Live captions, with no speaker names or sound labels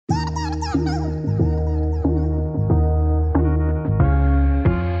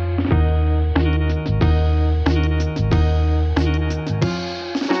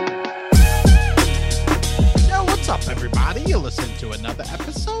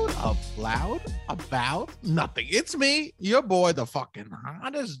loud about nothing. It's me, your boy, the fucking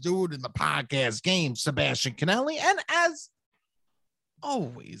hottest dude in the podcast game, Sebastian Canelli. And as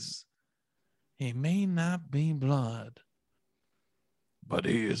always, he may not be blood, but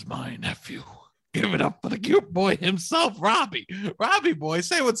he is my nephew. Give it up for the cute boy himself, Robbie. Robbie boy,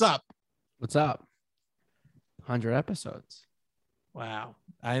 say what's up. What's up? 100 episodes. Wow.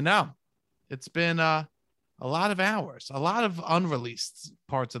 I know. It's been a lot of hours, a lot of unreleased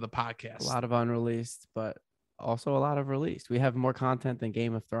parts of the podcast. A lot of unreleased, but also a lot of released. We have more content than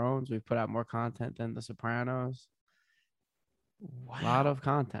Game of Thrones. We've put out more content than The Sopranos. Wow. A lot of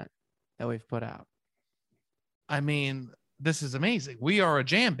content that we've put out. I mean, this is amazing. We are a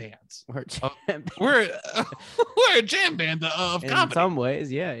jam band. We're a jam band. We're a jam band of comedy. In some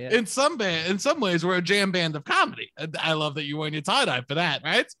ways, yeah. In some ways, we're a jam band of comedy. I love that you wearing your tie dye for that,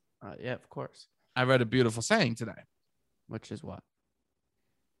 right? Yeah, of course. I read a beautiful saying today. Which is what?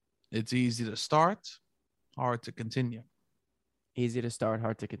 It's easy to start, hard to continue. Easy to start,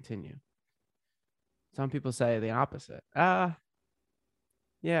 hard to continue. Some people say the opposite. Yeah,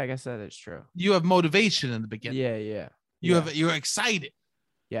 I guess that is true. You have motivation in the beginning. Yeah. You're excited.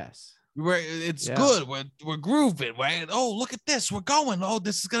 Yes. It's good. We're grooving. Oh, look at this. We're going. Oh,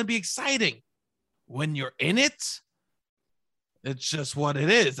 this is gonna be exciting. When you're in it, it's just what it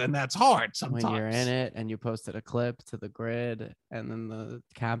is, and that's hard sometimes. When you're in it and you posted a clip to the grid, and then the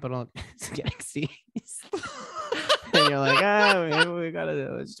Capitol is getting seized, and you're like, maybe we gotta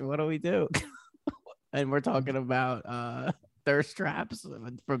do it. What do we do? And we're talking about thirst traps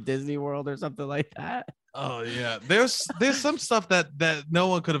from Disney World or something like that. Oh yeah, there's some stuff that no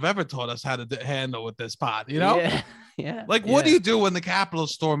one could have ever taught us how to handle with this pod. You know, yeah. Like, what do you do when the Capitol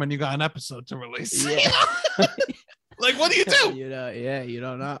storm and you got an episode to release? Yeah. Like, what do you do? You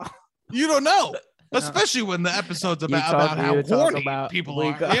don't know. You don't know, especially when the episode's about how horny people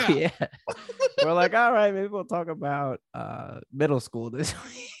are. Yeah. We're like, all right, maybe we'll talk about middle school this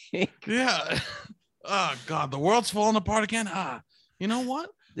week. Yeah. Oh God, the world's falling apart again. You know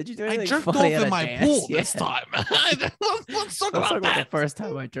what? Did you do anything? I jerked off in my pool this time. Let's talk about the first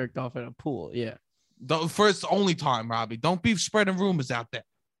time I jerked off in a pool. Yeah. The only time, Robbie. Don't be spreading rumors out there.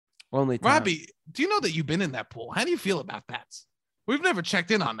 Only time. Robbie, do you know that you've been in that pool? How do you feel about that? We've never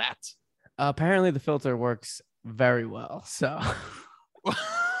checked in on that. Apparently the filter works very well. So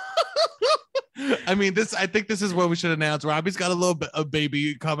I mean, I think this is what we should announce. Robbie's got a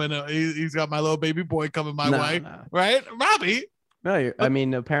baby coming. He's got my little baby boy coming my way. No. Right? Robbie. No, I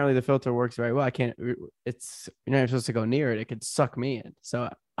mean, apparently the filter works very well. You're not supposed to go near it. It could suck me in. So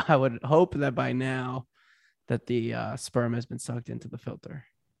I would hope that by now that the sperm has been sucked into the filter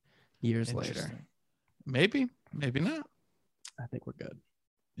years later. Maybe not. I think we're good.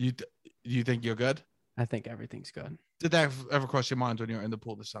 You think you're good? I think everything's good. Did that ever cross your mind when you were in the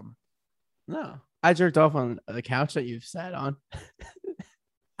pool this summer? No, I jerked off on the couch that you've sat on.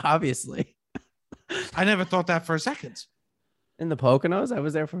 Obviously. I never thought that for a second. In the Poconos, I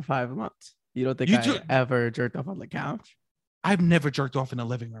was there for 5 months. You don't think I ever jerked off on the couch? I've never jerked off in a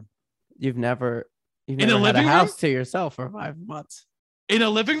living room. You've never in a had living a house room? To yourself for 5 months. In a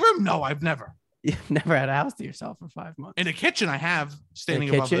living room? No, I've never. You've never had a house to yourself for 5 months. In a kitchen, I have. Standing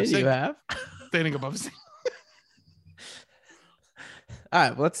in a above kitchen, the sink. you have? Standing above the sink. All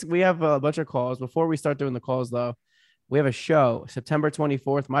right, we have a bunch of calls. Before we start doing the calls, though, we have a show September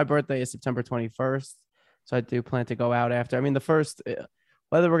 24th. My birthday is September 21st. So I do plan to go out after. I mean,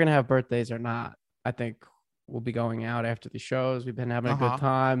 whether we're going to have birthdays or not, I think we'll be going out after the shows. We've been having a good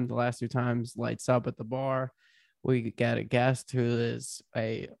time. The last 2 times, lights up at the bar. We get a guest who is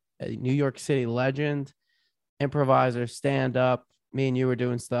a New York City legend, improviser, stand up. Me and you were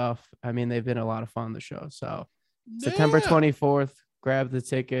doing stuff. I mean, they've been a lot of fun, the show. So September 24th, grab the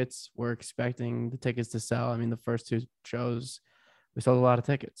tickets. We're expecting the tickets to sell. I mean, the first 2 shows, we sold a lot of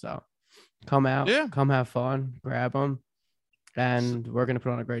tickets. So come out, come have fun, grab them. And we're going to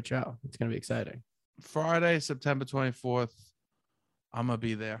put on a great show. It's going to be exciting. Friday, September 24th. I'm going to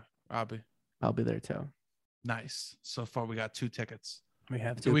be there, Robbie. I'll be there too. Nice. So far, we got 2 tickets. We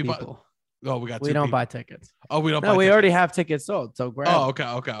have 2 people. We got 2 We don't people. buy tickets. Oh, we don't buy No, we tickets. already have tickets sold. So grab. Oh,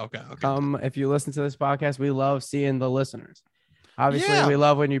 okay. If you listen to this podcast, we love seeing the listeners. Obviously, we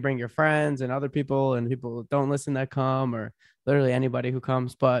love when you bring your friends and other people and people who don't listen that come, or literally anybody who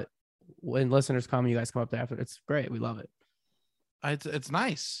comes. But when listeners come, you guys come up there after. It's great. We love it. It's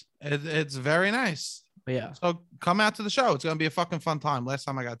nice. It's very nice. But yeah. So come out to the show. It's going to be a fucking fun time. Last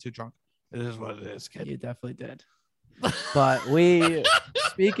time I got too drunk. It is what it is, kid. You definitely did. But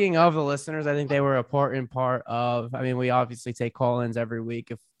speaking of the listeners, I think they were an important part of, I mean, we obviously take call-ins every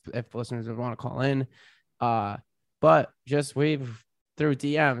week if listeners would want to call in. But just through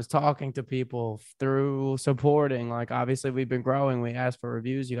DMs, talking to people, through supporting. Like, obviously, we've been growing. We asked for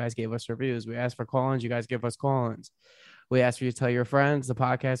reviews. You guys gave us reviews. We asked for call-ins. You guys give us call-ins. We asked for you to tell your friends. The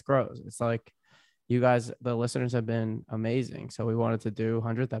podcast grows. It's like you guys, the listeners have been amazing. So we wanted to do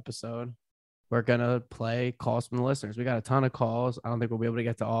 100th episode. We're going to play calls from the listeners. We got a ton of calls. I don't think we'll be able to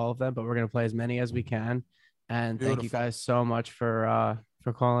get to all of them, but we're going to play as many as we can. And thank you guys so much for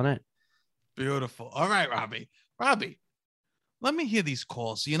calling in. Beautiful. All right, Robbie, let me hear these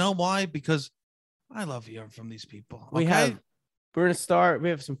calls. You know why? Because I love hearing from these people. Okay? We're going to start. We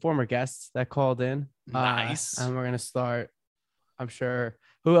have some former guests that called in. Nice. And we're going to start, I'm sure,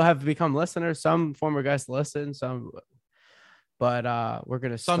 who have become listeners. Some former guests listen, but we're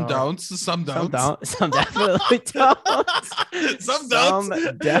going to start. Some don't. Some definitely don't. Some don't. Some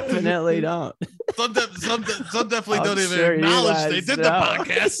definitely don't. Some definitely don't even acknowledge they did the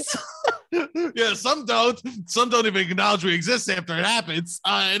podcast. Yeah, some don't even acknowledge we exist after it happens.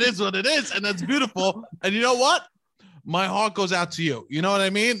 It is what it is, and that's beautiful. And you know what? My heart goes out to you. You know what I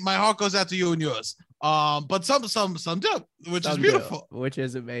mean? My heart goes out to you and yours. But some do, which is beautiful, which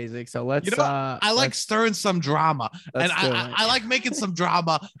is amazing. So let's. You know, I like stirring some drama, and I like making some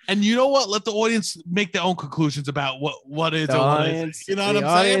drama. And you know what? Let the audience make their own conclusions about what is. You know what I'm saying? The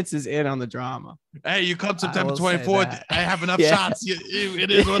audience is in on the drama. Hey, you come September 24th. I have enough shots. It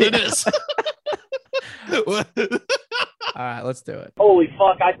is what it is. All right, let's do it. Holy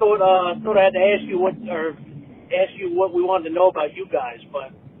fuck! I thought I had to ask you what we wanted to know about you guys,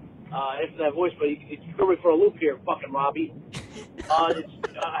 but after that voice, but you threw me for a loop here, fucking Robbie. How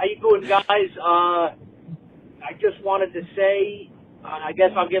you doing, guys? I just wanted to say, I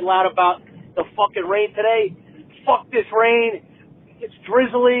guess I'll get loud about the fucking rain today. Fuck this rain. It's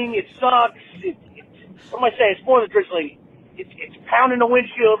drizzling. It sucks. What am I saying? It's more than drizzling. It's pounding the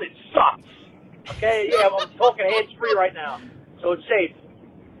windshield. It sucks. Okay, yeah, I'm talking hands-free right now, so it's safe.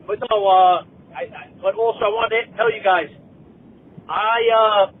 But no, but also I wanted to tell you guys,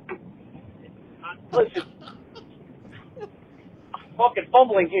 listen, I'm fucking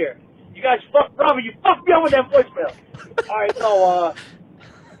fumbling here. You guys, Robbie, you fucked me up with that voicemail. All right, so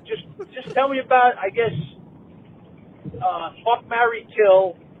just tell me about, I guess, fuck, marry,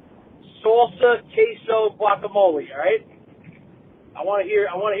 kill, salsa, queso, guacamole. All right. I want to hear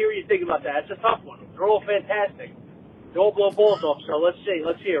what you think about that. It's a tough one. They're all fantastic. They all blow balls off. So let's see.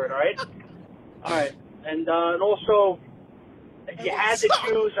 Let's hear it. All right. All right. And also, if you had to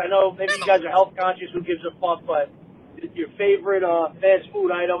choose, I know maybe you guys are health conscious. Who gives a fuck? But your favorite fast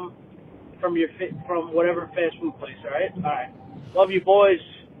food item from whatever fast food place. All right. All right. Love you, boys.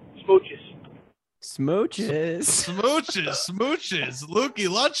 Smooches. Smooches. Lukey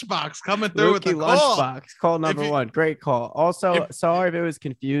Lunchbox coming through with the call. Lunchbox, call number one. Great call. Also, sorry if it was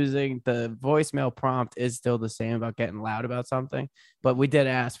confusing. The voicemail prompt is still the same about getting loud about something, but we did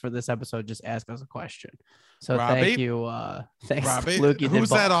ask for this episode. Just ask us a question. So Robbie, thank you. Thanks, Robbie. Lukey. Who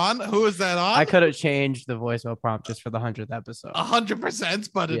is that on? I could have changed the voicemail prompt just for the 100th episode. 100%,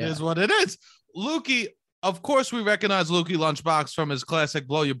 but it is what it is. Lukey. Of course, we recognize Lukey Lunchbox from his classic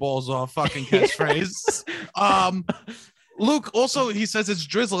 "blow your balls off" fucking catchphrase. Luke also, he says it's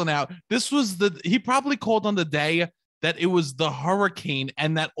drizzling out. He probably called on the day that it was the hurricane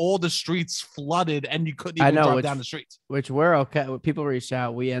and that all the streets flooded and you couldn't even drive down the streets. Which we're okay. When people reached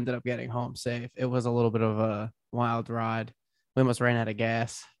out, we ended up getting home safe. It was a little bit of a wild ride. We almost ran out of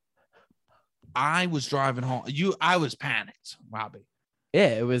gas. I was driving home. I was panicked, Robbie. Yeah,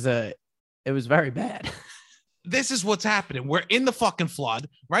 it was very bad. This is what's happening. We're in the fucking flood,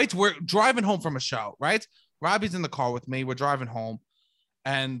 right? We're driving home from a show, right? Robbie's in the car with me. We're driving home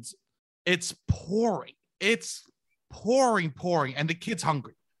and it's pouring. It's pouring. And the kid's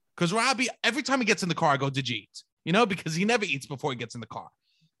hungry because Robbie, every time he gets in the car, I go, did you eat? You know, because he never eats before he gets in the car.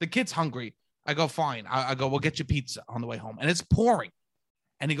 The kid's hungry. I go, fine. I go, we'll get you pizza on the way home. And it's pouring.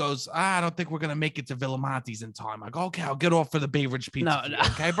 And he goes, I don't think we're going to make it to Villamonti's in time. I go, okay, I'll get off for the Bay Ridge pizza. No.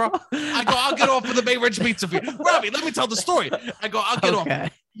 Okay, bro? I go, I'll get off for the Bay Ridge pizza for you. Robbie, let me tell the story. I go, I'll get off.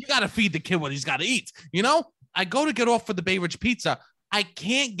 You got to feed the kid what he's got to eat. You know, I go to get off for the Bay Ridge pizza. I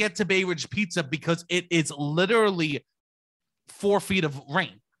can't get to Bay Ridge pizza because it is literally 4 feet of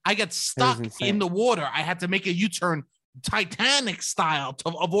rain. I get stuck in the water. I had to make a U-turn Titanic style to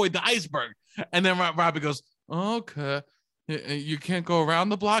avoid the iceberg. And then Robbie goes, okay. You can't go around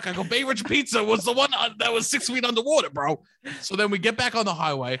the block. I go, Bay Ridge Pizza was the one that was 6 feet underwater, bro. So then we get back on the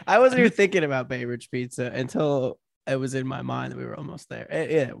highway. I wasn't even thinking about Bay Ridge Pizza until it was in my mind that we were almost there.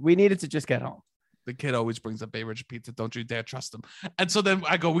 Yeah, we needed to just get home. The kid always brings up Bay Ridge Pizza. Don't you dare trust him. And so then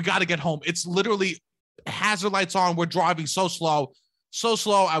I go, we got to get home. It's literally hazard lights on. We're driving so slow.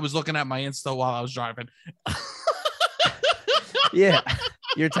 I was looking at my Insta while I was driving. Yeah.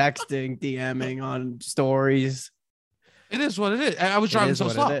 You're texting, DMing on stories. It is what it is. I was driving so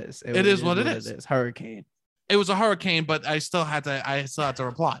slow. It is. It is what it is. Hurricane. It was a hurricane, but I still had to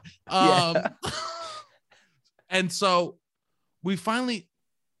reply. Yeah. And so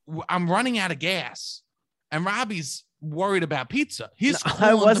I'm running out of gas, and Robbie's worried about pizza. He's calling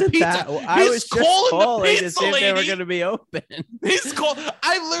I wasn't the pizza. that. I was just calling the to pizza see if they were lady. going to be open. He's called.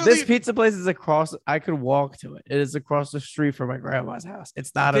 This pizza place is across. I could walk to it. It is across the street from my grandma's house.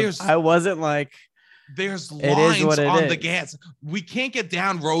 It's not. I wasn't like. There's lines on the is. gas. We can't get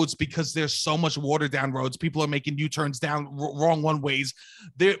down roads because there's so much water down roads. People are making U-turns down wrong one ways.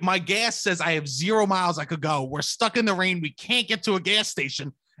 My gas says I have 0 miles I could go. We're stuck in the rain. We can't get to a gas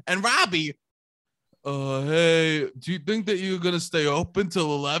station. And Robbie, hey, do you think that you're going to stay open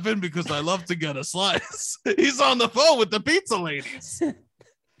till 11? Because I love to get a slice. He's on the phone with the pizza ladies.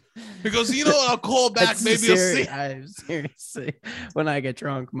 Because you know what, I'll call back. Maybe you'll see. I'm seriously, when I get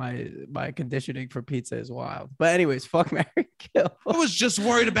drunk, my conditioning for pizza is wild. But anyways, fuck, marry, kill. I was just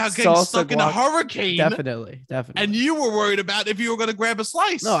worried about getting stuck in a hurricane. Definitely. And you were worried about if you were going to grab a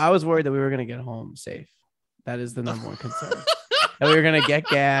slice. No, I was worried that we were going to get home safe. That is the number one concern. That we were going to get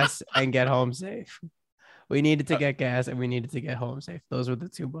gas and get home safe. We needed to get gas and we needed to get home safe. Those were the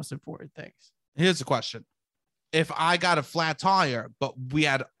two most important things. Here's the question. If I got a flat tire, but we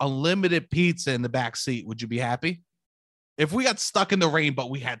had unlimited pizza in the back seat, would you be happy? If we got stuck in the rain, but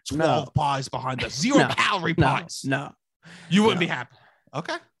we had 12 pies behind us, 0 calorie pies. No. You wouldn't be happy.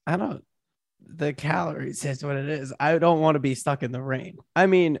 Okay. I don't. The calories is what it is. I don't want to be stuck in the rain. I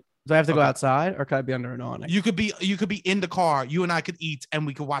mean, do I have to go outside or could I be under an awning? You could be in the car. You and I could eat and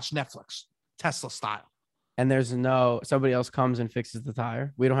we could watch Netflix, Tesla style. And there's somebody else comes and fixes the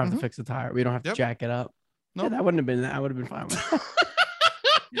tire. We don't have to fix the tire. We don't have to jack it up. No, that wouldn't have been that. I would have been fine with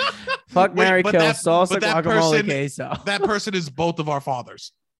it. Fuck, marry, kill, salsa, guacamole, queso. That person is both of our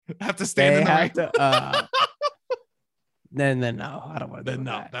fathers. Have to stand in the rain. Then no, I don't want to. Then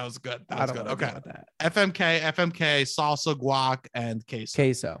no, that was good. That was good. Okay. FMK, salsa, guac, and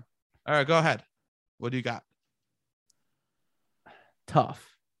queso. All right, go ahead. What do you got? Tough.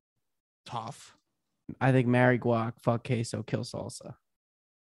 I think marry guac, fuck queso, kill salsa.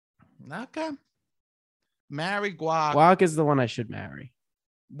 Okay. Marry guac. Guac is the one I should marry.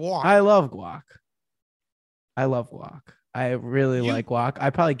 Why? I love guac. I really like guac. I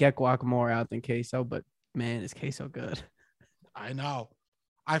probably get guac more out than queso, but man, is queso good. I know.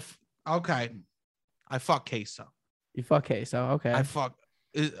 I fuck queso. You fuck queso, okay.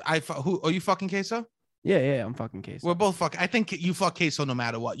 Who are you fucking queso? Yeah, I'm fucking queso. We're both fucking. I think you fuck queso no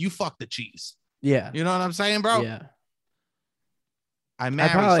matter what. You fuck the cheese. Yeah. You know what I'm saying, bro? Yeah. I marry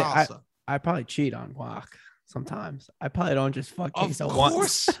salsa. I probably cheat on guac sometimes. I probably don't just fuck queso of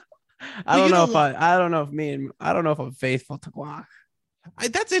once. I don't know if I'm faithful to guac.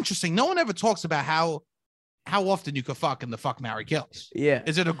 That's interesting. No one ever talks about how often you could fuck in the fuck, marry, kills. Yeah.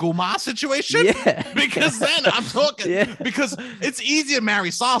 Is it a guma situation? Yeah. Because then I'm talking because it's easy to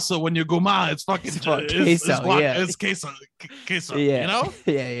marry salsa when you're guma. It's fucking queso. It's queso. Yeah. You know?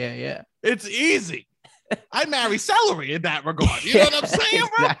 Yeah. It's easy. I marry celery in that regard. You know what I'm saying,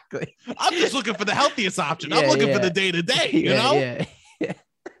 bro? Exactly. I'm just looking for the healthiest option. I'm looking for the day-to-day, you know? Yeah.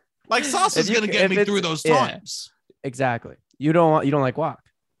 Like salsa's gonna get me through those times. Exactly. You don't like guac?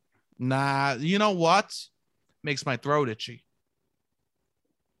 Nah, you know what? Makes my throat itchy.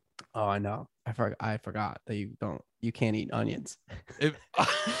 Oh, I know. I forgot that you can't eat onions.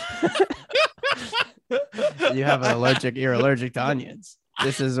 You're allergic to onions.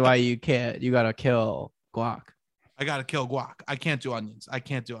 This is why you gotta kill guac. I gotta kill guac. I can't do onions.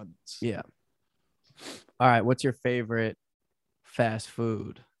 Yeah. All right. What's your favorite fast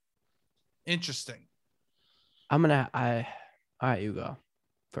food? Interesting. All right, you go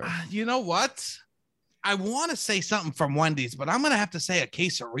first. You know what? I want to say something from Wendy's, but I'm gonna have to say a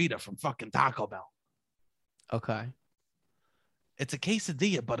quesarito from fucking Taco Bell. Okay. It's a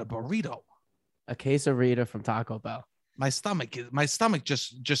quesadilla, but a burrito. A quesarito from Taco Bell. My stomach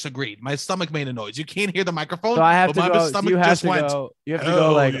just agreed. My stomach made a noise. You can't hear the microphone. So I have to go. You have to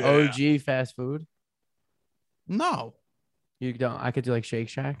go like yeah. OG fast food. No, you don't. I could do like Shake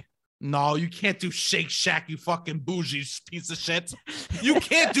Shack. No, you can't do Shake Shack, you fucking bougie piece of shit. You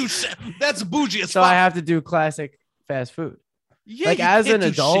can't do shit. That's bougie as fuck. So I have to do classic fast food. Yeah, like as an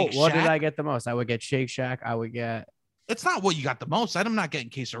adult, what did I get the most? I would get Shake Shack. I would get. It's not what you got the most. I'm not getting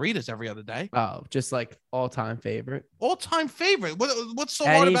quesaritas every other day. Oh, just like all-time favorite. All-time favorite. What's so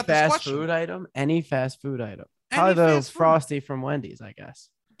hard about this question? Any fast food item. Probably the Frosty from Wendy's, I guess.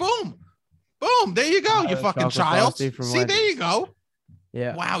 Boom. There you go, you fucking child. See, Wendy's. there you go.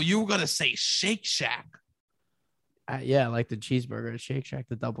 Yeah. Wow, you were going to say Shake Shack. Yeah, like the cheeseburger at Shake Shack,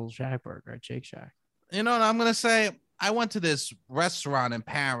 the double Shack burger at Shake Shack. You know what I'm gonna say? I went to this restaurant in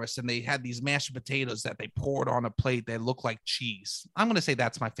Paris and they had these mashed potatoes that they poured on a plate that looked like cheese. I'm gonna say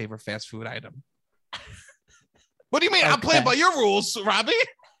that's my favorite fast food item. What do you mean? Okay. I'm playing by your rules, Robbie.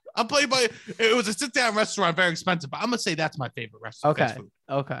 I'm playing by. It was a sit-down restaurant, very expensive, but I'm gonna say that's my favorite restaurant. Okay. Fast food.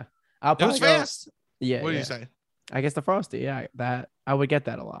 Okay. I'll It was probably go. fast. Yeah. What do yeah. you say? I guess the Frosty. Yeah, that I would get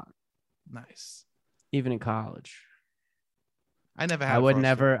that a lot, Nice. even in college. I never had. I would Frosty.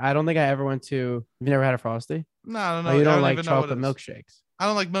 never. I don't think I ever went to. You've never had a Frosty? No. Oh, you I don't like even know what chocolate it is. milkshakes? I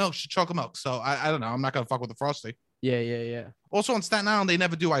don't like chocolate milk. So I don't know. I'm not gonna fuck with the Frosty. Yeah. Also on Staten Island, they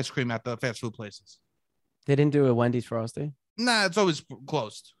never do ice cream at the fast food places. They didn't do a Wendy's Frosty. Nah, it's always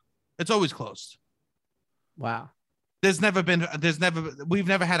closed. It's always closed. Wow. We've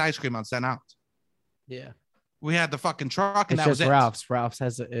never had ice cream on Staten Island. Yeah. We had the fucking truck, and It's that was just it. Ralph's. Ralph's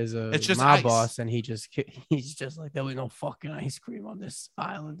is a It's just mob ice. boss, and he's just like, there was no fucking ice cream on this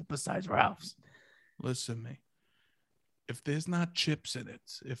island besides Ralph's. Listen to me. If there's not chips in it,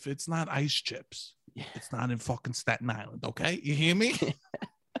 if it's not ice chips, it's not in fucking Staten Island. Okay, you hear me?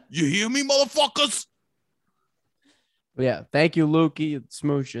 You hear me, motherfuckers? But yeah, thank you, Lukey.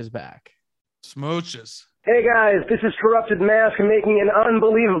 Smooch is back. Smooches. Hey guys, this is Corrupted Mask making an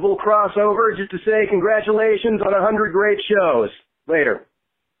unbelievable crossover just to say congratulations on 100 great shows. Later.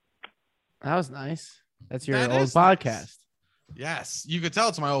 That was nice. That's your That old is nice. podcast. Yes, you could tell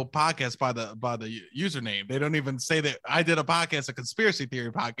it's my old podcast by the username. They don't even say that I did a podcast, a conspiracy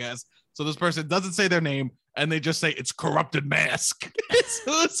theory podcast. So this person doesn't say their name, and they just say it's Corrupted Mask. It's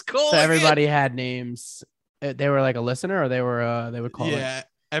who's calling So it. everybody had names. They were like a listener, or they would call it Yeah,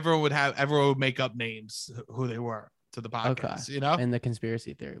 everyone would make up names who they were to the podcast. You know, in the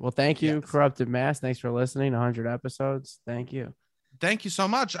conspiracy theory. Well, thank you, Yes. Corrupted Mass. Thanks for listening. 100 episodes. Thank you. thank you so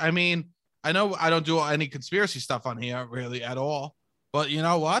much. I mean, I know I don't do any conspiracy stuff on here really at all, but you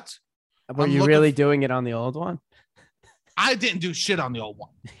know what? Were I'm you looking really f- doing it on the old one? I didn't do shit on the old one.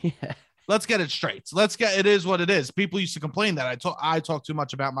 Yeah. Let's get it straight. It is what it is. People used to complain that I talk too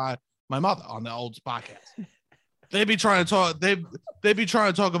much about my mother on the old podcast. They be trying to talk. They be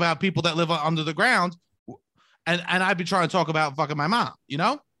trying to talk about people that live under the ground, and I'd be trying to talk about fucking my mom. You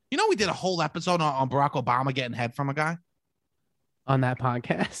know, we did a whole episode on Barack Obama getting head from a guy On that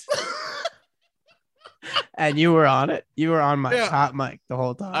podcast. And you were on it. You were on my Yeah. hot mic the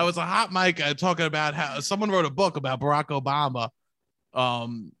whole time. I was a hot mic talking about how someone wrote a book about Barack Obama.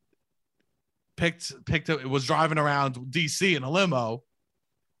 It was driving around DC in a limo.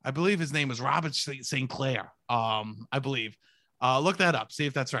 I believe his name was Robert St. Clair. I believe. Look that up. See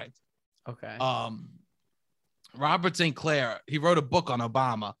if that's right. okay. Robert St. Clair. He wrote a book on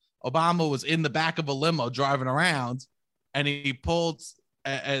Obama. Obama was in the back of a limo driving around, and he pulled.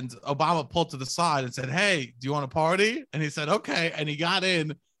 And Obama pulled to the side and said, "Hey, do you want to party?" And he said, "Okay." And he got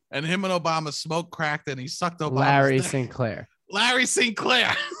in, and him and Obama smoked cracked, and he sucked Obama's Larry dick. Sinclair. Larry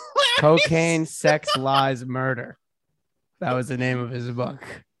Sinclair. Cocaine, Sex, Lies, Murder. That was the name of his book.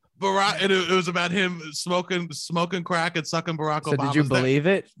 Barack, and it was about him smoking crack and sucking Barack So Obama's did you dick. believe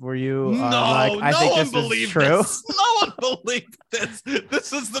it? Were you No, like, I no think one this is believed true? this. No one believed this.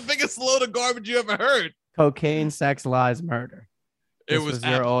 This is the biggest load of garbage you ever heard. Cocaine, Sex, Lies, Murder. This It was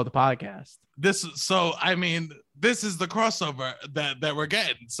your old podcast. this. So I mean, this is the crossover that we're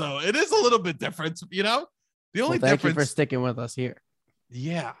getting. So it is a little bit different, you know. The only Well, thank difference. you for sticking with us here.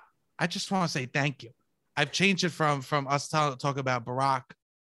 Yeah, I just want to say thank you. I've changed it from us talking about Barack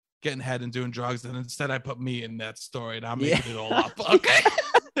getting head and doing drugs, and instead I put me in that story, and I'm making it all up. Okay.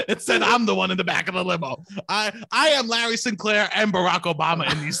 Instead, I'm the one in the back of the limo. I am Larry Sinclair and Barack Obama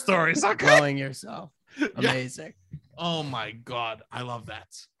in these stories. Okay. Blowing yourself. Yeah. Amazing. Oh my God, I love that.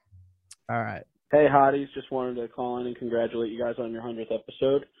 All right. Hey, hotties. Just wanted to call in and congratulate you guys on your 100th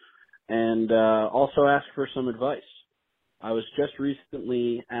episode and also ask for some advice. I was just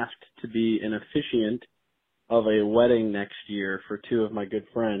recently asked to be an officiant of a wedding next year for two of my good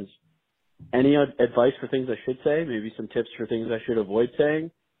friends. Any advice for things I should say? Maybe some tips for things I should avoid saying?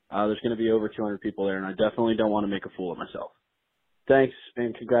 There's going to be over 200 people there, and I definitely don't want to make a fool of myself. Thanks,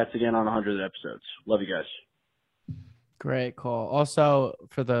 and congrats again on 100 episodes. Love you guys. Great call. Also,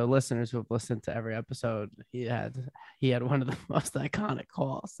 for the listeners who have listened to every episode, he had one of the most iconic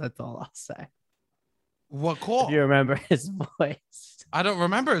calls. That's all I'll say. What call? If you remember his voice. I don't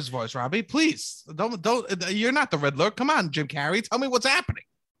remember his voice, Robbie. Please don't. You're not the Riddler. Come on, Jim Carrey. Tell me what's happening.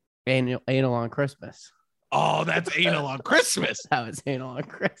 Anal on Christmas. Oh, that's anal on Christmas. That was anal on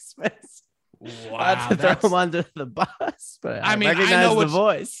Christmas. Wow. Not to throw him under the bus, but I I mean, I recognize know the what-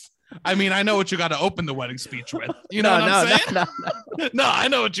 voice. I mean, I know what you got to open the wedding speech with. You know what I'm saying? No. No, I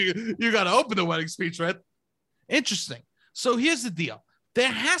know what you got to open the wedding speech with. Interesting. So here's the deal. There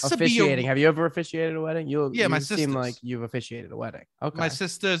has to be Officiating. Have you ever officiated a wedding? Yeah, my you seem sisters. like you've officiated a wedding. Okay. my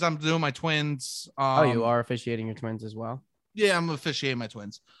sisters. I'm doing my twins. Oh, you are officiating your twins as well. Yeah, I'm officiating my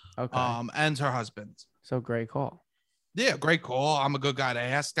twins. Okay. And her husband. So great call. Yeah, great call. I'm a good guy to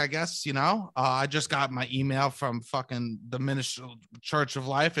ask, I guess. I just got my email from fucking the Ministry Church of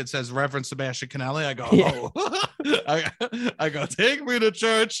Life. It says Reverend Sebastian Canelli. I go, Yeah. I go, take me to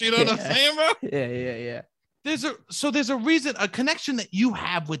church. You know what I'm Yeah. saying, bro? Yeah. There's a reason, a connection that you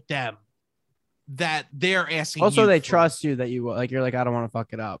have with them that they're asking. Also, you they for. trust you that you're like, I don't want to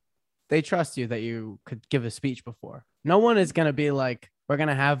fuck it up. They trust you that you could give a speech before. No one is going to be like, we're going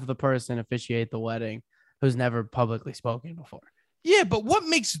to have the person officiate the wedding who's never publicly spoken before. Yeah, but what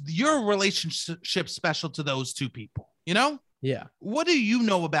makes your relationship special to those two people? Yeah. What do you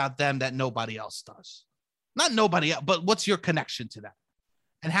know about them that nobody else does? Not nobody else, but what's your connection to them?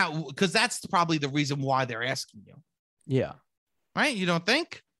 And how, because that's probably the reason why they're asking you, Yeah. right? You don't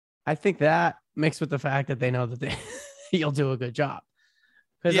think? I think that mixed with the fact that they know that you'll do a good job.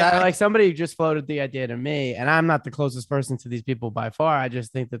 Because Yeah, somebody just floated the idea to me, and I'm not the closest person to these people by far. I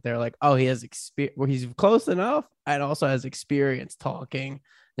just think that they're like, oh, he has experience. Well, he's close enough, and also has experience talking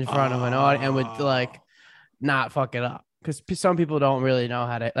in front of an audience and would like not fuck it up. Because some people don't really know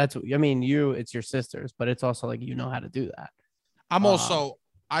how to. It's your sisters, but it's also like you know how to do that.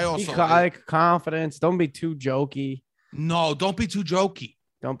 I also like confidence. Don't be too jokey. no, don't be too jokey.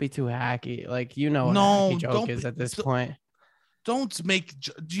 Don't be too hacky. Like what a hacky joke is at this point.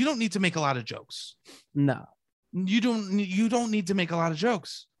 You don't need to make a lot of jokes. No. You don't need to make a lot of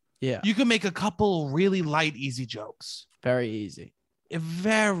jokes. Yeah. You can make a couple really light, easy jokes. Very easy.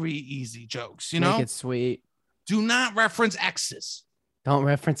 Very easy jokes, Make it sweet. Do not reference exes. Don't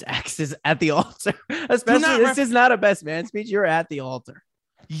reference exes at the altar. Especially this is not a best man speech. You're at the altar.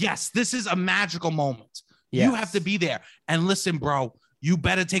 Yes, this is a magical moment. Yes. You have to be there. And listen, bro, you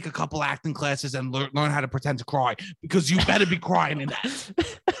better take a couple acting classes and learn how to pretend to cry, because you better be crying in that.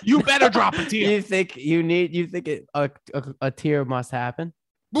 You better drop a tear. You think a tear must happen?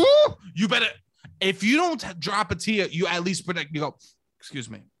 Woo! You better, if you don't drop a tear, you at least predict, you go, excuse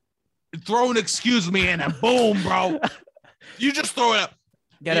me. Throw an excuse me in and boom, bro. You just throw it up.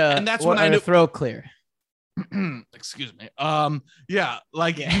 And that's when I knew. Throat clear. Excuse me.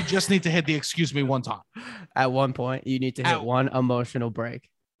 You just need to hit the excuse me one time. At one point, you need to hit one emotional break.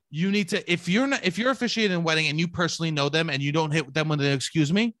 You need to, if you're officiating a wedding and you personally know them and you don't hit them with an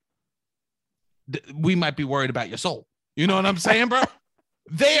excuse me, we might be worried about your soul. You know what I'm saying, bro?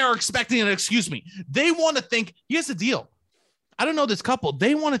 They are expecting an excuse me. They want to think, here's the deal. I don't know this couple.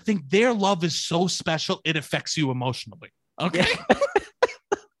 They want to think their love is so special, it affects you emotionally. Okay.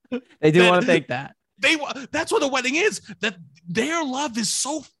 They do want to think that. That's what a wedding is, that their love is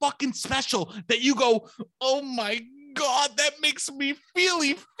so fucking special that you go, oh my God, that makes me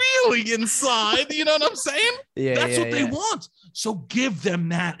feely inside. You know what I'm saying? Yeah. That's what they want. So give them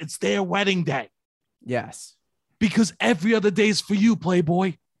that. It's their wedding day. Yes. Because every other day is for you,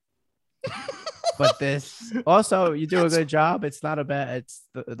 Playboy. But this also, you do a good job. It's not a bad, it's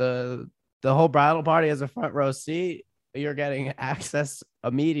the whole bridal party has a front row seat. You're getting access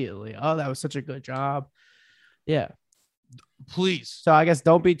immediately. Oh, that was such a good job. Yeah. Please. So I guess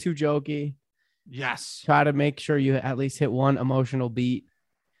don't be too jokey. Yes. Try to make sure you at least hit one emotional beat.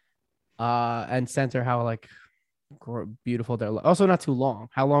 And center how beautiful they're. Also not too long.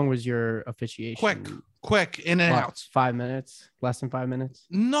 How long was your officiation? Quick, in and out. 5 minutes? Less than 5 minutes?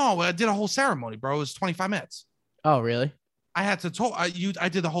 No, I did a whole ceremony, bro. It was 25 minutes. Oh, really? I had to I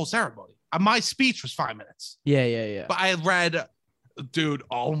did the whole ceremony. My speech was 5 minutes. Yeah. But I read, dude,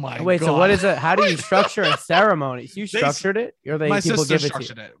 oh my God. Wait, so what is it? How do you structure a ceremony? You structured it? Or my people sister give it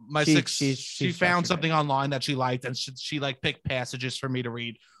structured to you? it. My she found something online that she liked, and she picked passages for me to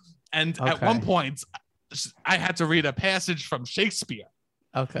read. And at one point, I had to read a passage from Shakespeare.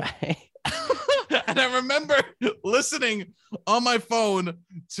 Okay. And I remember listening on my phone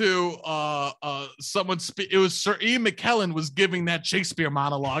to someone speak. It was Sir Ian McKellen was giving that Shakespeare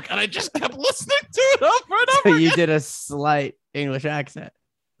monologue, and I just kept listening to it over and over. So you did a slight English accent.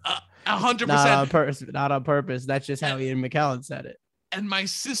 100%. Not on purpose. That's just how Ian McKellen said it. And my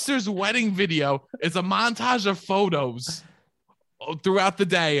sister's wedding video is a montage of photos throughout the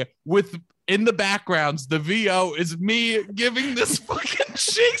day with, in the backgrounds, the VO is me giving this fucking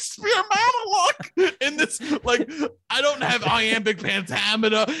Shakespeare monologue in this, I don't have iambic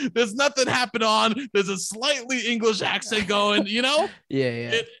pentameter. There's nothing happening on. There's a slightly English accent going,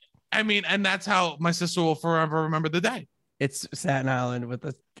 Yeah. And that's how my sister will forever remember the day. It's Staten Island with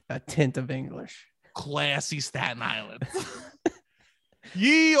a tint of English. Classy Staten Island.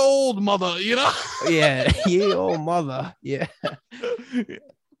 Ye old mother, you know? Yeah, ye old mother. Yeah,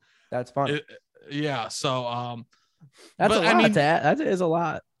 that's funny. Yeah. So, That's but a I lot mean, that is a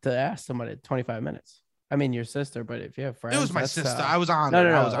lot to ask somebody 25 minutes. I mean, your sister, but if you have friends, it was my that's, sister. I was honored. no, no,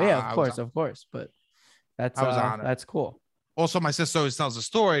 I no. was Yeah, honored. of course. But I was honored. that's cool. Also, my sister always tells a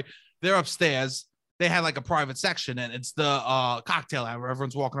story. They're upstairs. They had like a private section, and it's the cocktail hour.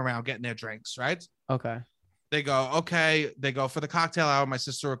 Everyone's walking around getting their drinks, right? Okay. They go, okay. They go for the cocktail hour. My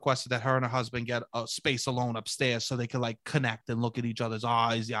sister requested that her and her husband get a space alone upstairs so they could like connect and look at each other's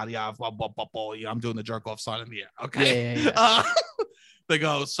eyes, yada yada. Blah, blah, blah, blah. Yeah, I'm doing the jerk off sign in the air. Okay. Yeah. They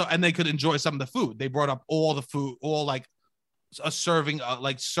go so, and they could enjoy some of the food. They brought up all the food, all like a serving,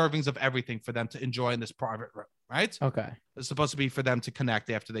 like servings of everything for them to enjoy in this private room, right? Okay. It's supposed to be for them to connect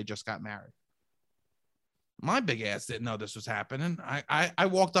after they just got married. My big ass didn't know this was happening. I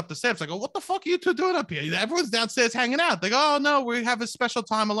walked up the steps. I go, what the fuck are you two doing up here? Everyone's downstairs hanging out. They go, oh no, we have a special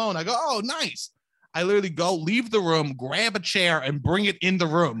time alone. I go, oh nice. I literally go, leave the room, grab a chair, and bring it in the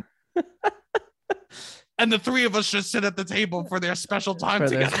room. And the three of us just sit at the table for their special time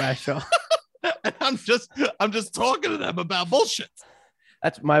together. Special. And I'm just talking to them about bullshit.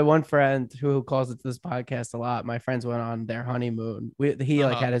 That's my one friend who calls it this podcast a lot. My friends went on their honeymoon. He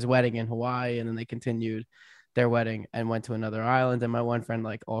like had his wedding in Hawaii, and then they continued their wedding and went to another island. And my one friend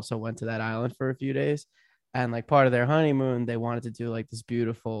like also went to that island for a few days. And like part of their honeymoon, they wanted to do like this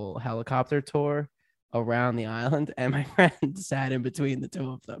beautiful helicopter tour around the island. And my friend sat in between the two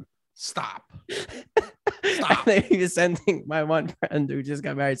of them. Stop. Stop. He was sending my one friend who just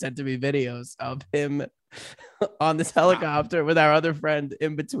got married sent to me videos of him on this helicopter with our other friend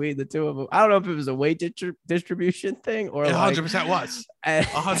in between the two of them. I don't know if it was a weight distribution thing or it like, 100% was.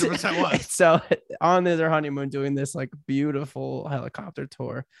 100% was. So on their honeymoon doing this like beautiful helicopter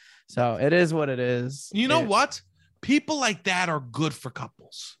tour. So it is what it is. You know what? People like that are good for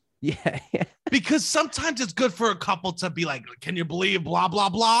couples. Yeah. Because sometimes it's good for a couple to be like, can you believe blah, blah,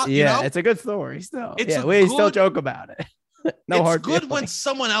 blah? Yeah, you know? it's a good story still. It's we still joke about it. No hard feelings. It's good when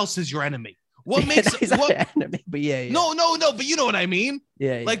someone else is your enemy. What makes enemy? But yeah. No, but you know what I mean?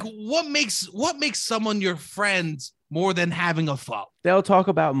 Yeah. Like what makes someone your friend more than having a foe? They'll talk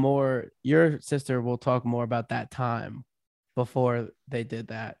about more. Your sister will talk more about that time before they did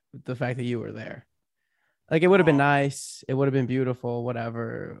that. The fact that you were there. Like it would have been nice. It would have been beautiful,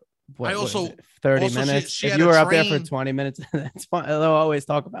 whatever. I also 30 minutes. She if you were up there for 20 minutes, that's fine. They'll always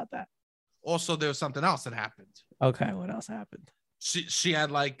talk about that. Also, there was something else that happened. Okay, what else happened? She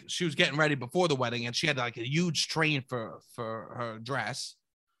had like she was getting ready before the wedding, and she had like a huge train for her dress.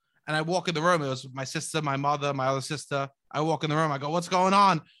 And I walk in the room. It was my sister, my mother, my other sister. I walk in the room. I go, "What's going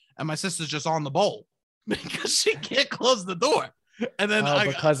on?" And my sister's just on the bowl because she can't close the door. And then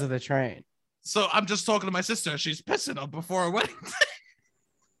because of the train. So I'm just talking to my sister. She's pissing up before her wedding.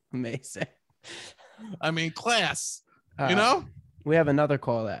 Amazing. I mean, class. You know. We have another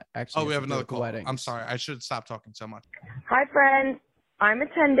call that actually. Oh, we have another call. Weddings. I'm sorry. I should stop talking so much. Hi, friends. I'm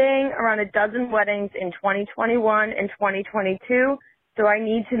attending around a dozen weddings in 2021 and 2022, so I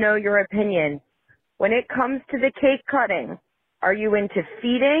need to know your opinion. When it comes to the cake cutting, are you into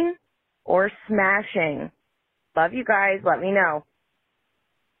feeding or smashing? Love you guys. Let me know.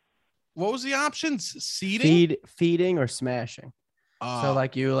 What was the options? Seeding? Feeding or smashing? So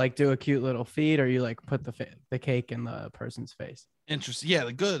like you like do a cute little feed, or you like put the cake in the person's face. Interesting.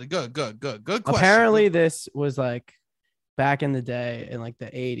 Yeah, good question. Apparently this was like back in the day in like the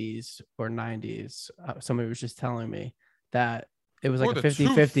 80s or 90s. Somebody was just telling me that it was like a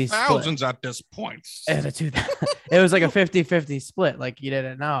 50-50 split. At this point. It was like a 50-50 split. Like you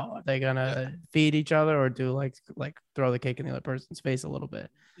didn't know. Are they gonna feed each other or do like throw the cake in the other person's face a little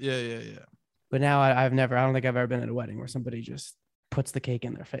bit? Yeah. But now I don't think I've ever been at a wedding where somebody just puts the cake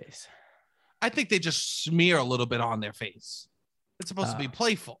in their face. I think they just smear a little bit on their face. It's supposed to be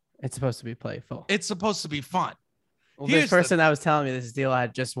playful. It's supposed to be playful. It's supposed to be fun. Well, this person that was telling me this deal, I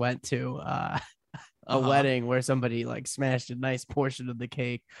just went to a wedding where somebody like smashed a nice portion of the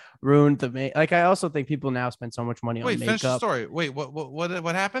cake, ruined the like. I also think people now spend so much money on makeup. Finish the story. Wait,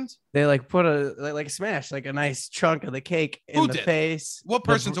 what happened? They like put smashed like a nice chunk of the cake in the face. What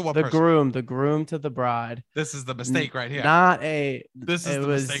person to what person? The The groom to the bride. This is the mistake right here.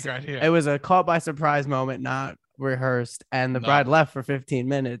 Mistake right here. It was a caught by surprise moment, not rehearsed, and the bride left for 15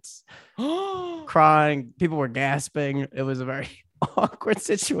 minutes crying. People were gasping. It was a very awkward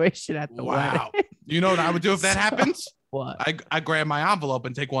situation at the wedding. You know what I would do if that happens? What? I grab my envelope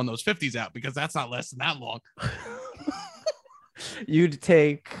and take one of those 50s out because that's not lasting that long. You'd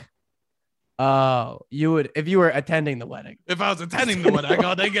take Oh, you would if you were attending the wedding. If I was attending the wedding, I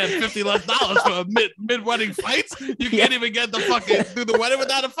go, they get $50 less for a mid wedding fights. You can't even get the fucking do the wedding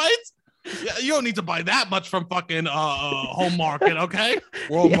without a fight. Yeah, you don't need to buy that much from fucking Home Market, okay?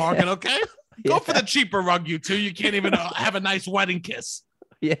 World Market, okay? Go for the cheaper rug, you two. You can't even have a nice wedding kiss.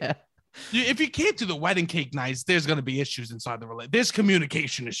 Yeah. If you can't do the wedding cake nice, there's gonna be issues inside the relationship. There's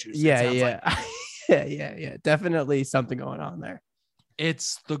communication issues. Yeah, yeah. Like. yeah. Definitely something going on there.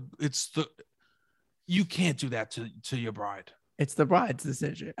 It's the you can't do that to your bride. It's the bride's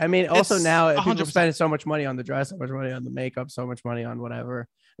decision. I mean, also now people 100%. spending so much money on the dress, so much money on the makeup, so much money on whatever.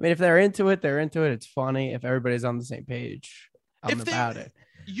 I mean, if they're into it, they're into it. It's funny. If everybody's on the same page, I'm about it.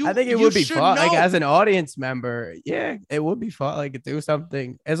 I think it would be fun. Like as an audience member, yeah, it would be fun. Like do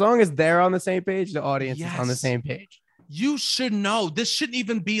something as long as they're on the same page, the audience is on the same page. You should know. This shouldn't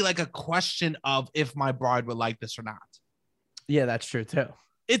even be like a question of if my bride would like this or not. Yeah, that's true too.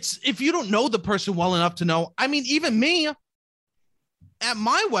 It's if you don't know the person well enough to know. I mean, even me at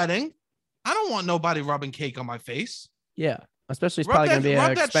my wedding, I don't want nobody rubbing cake on my face. Yeah, especially it's probably going to be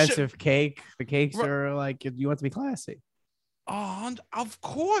an expensive cake. The cakes are like, you want to be classy. Oh, of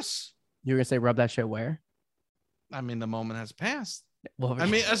course. You're going to say rub that shit where? I mean, the moment has passed. Well, I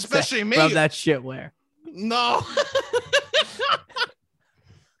mean, especially me. Rub that shit where? No.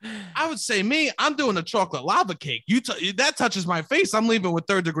 I would say me, I'm doing a chocolate lava cake. That touches my face, I'm leaving with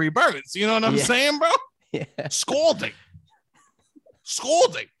 3rd-degree burns. You know what I'm saying, bro? Yeah. Scalding.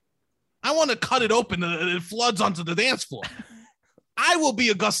 I want to cut it open and it floods onto the dance floor. I will be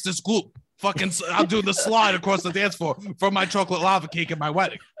Augustus Gloop. I'll do the slide across the dance floor for my chocolate lava cake at my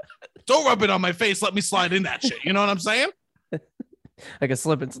wedding. Don't rub it on my face. Let me slide in that shit. You know what I'm saying? Like a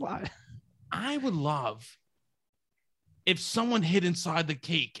slip and slide. I would love if someone hid inside the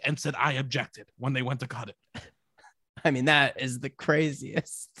cake and said, I objected when they went to cut it. I mean, that is the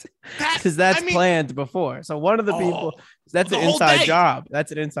craziest because that's planned before. So one of the people, that's an inside job.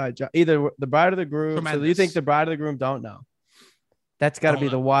 That's an inside job. Either the bride or the groom. Tremendous. So you think the bride or the groom don't know? That's got to be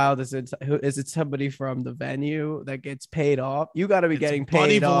the wildest. Is it somebody from the venue that gets paid off? You got to be getting paid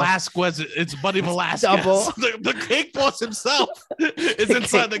Buddy off. Velasquez. It's Buddy Velasquez. Double. The cake boss himself is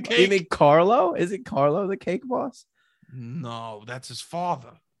inside the cake. You mean Carlo? Is it Carlo, the cake boss? No, that's his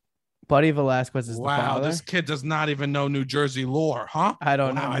father. Buddy Velasquez is the father. Wow, this kid does not even know New Jersey lore, huh? I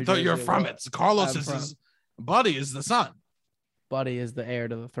don't know. I thought you were from it. Carlos is his Buddy is the son. Buddy is the heir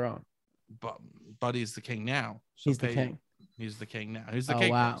to the throne. But Buddy is the king now. So he's the king. He's the king now. He's the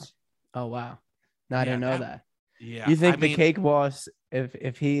cake boss. Oh wow. No, I didn't know that. Yeah. You think the cake boss,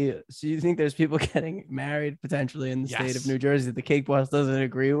 if he, so you think there's people getting married potentially in the state of New Jersey that the cake boss doesn't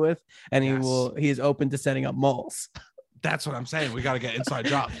agree with, and he is open to setting up moles. That's what I'm saying. We got to get inside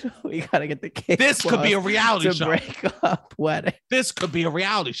jobs. We got to get the cake. This could be a reality show. Break up wedding. This could be a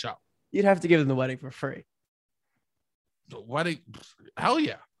reality show. You'd have to give them the wedding for free. The wedding, hell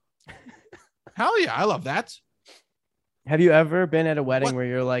yeah. Hell yeah. I love that. Have you ever been at a wedding where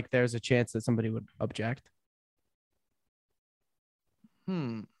you're like, there's a chance that somebody would object?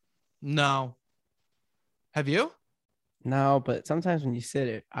 No. Have you? No, but sometimes when you sit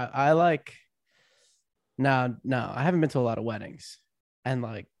it, I like. No, I haven't been to a lot of weddings, and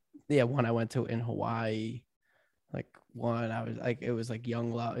like, one I went to in Hawaii, like one I was like, it was like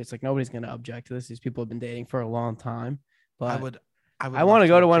young love. It's like nobody's gonna object to this. These people have been dating for a long time, but I want to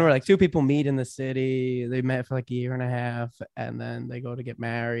go to one where like two people meet in the city. They met for like a year and a half, and then they go to get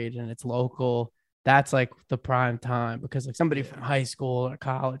married, and it's local. That's like the prime time because like somebody from high school or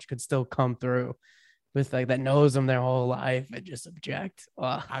college could still come through with like that knows them their whole life and just object.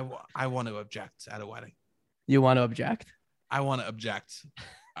 I want to object at a wedding. You want to object? I want to object.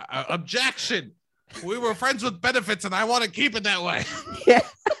 Objection. We were friends with benefits, and I want to keep it that way. Yeah.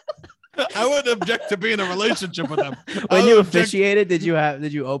 I wouldn't object to be in a relationship with them. When you officiated, did you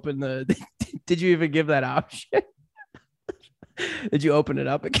open did you even give that option? Did you open it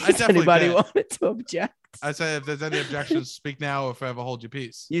up in case anybody wanted to object? I said, if there's any objections, speak now or forever hold your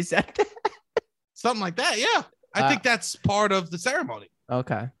peace. You said that? Something like that, yeah. I think that's part of the ceremony.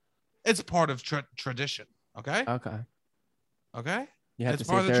 Okay. It's part of tradition. Okay. You have to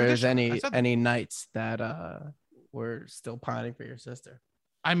see if there's any nights that were still pining for your sister.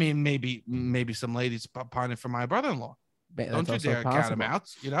 I mean, maybe some ladies pining for my brother-in-law. Don't you dare count them out,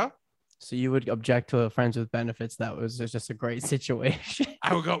 you know? So you would object to a friends with benefits that was just a great situation.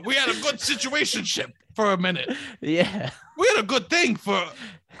 I would go, we had a good situationship for a minute. Yeah. We had a good thing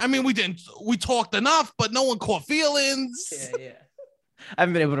we talked enough, but no one caught feelings. Yeah. I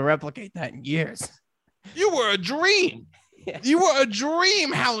haven't been able to replicate that in years. You were a dream. Yeah. You were a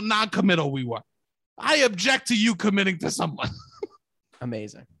dream how non-committal we were. I object to you committing to someone.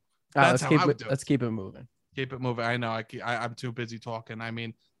 Amazing. All right, That's how I would do it. let's keep it moving. Keep it moving. I know. I'm too busy talking. I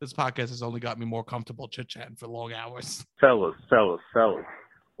mean, this podcast has only got me more comfortable chit-chatting for long hours. Fellas,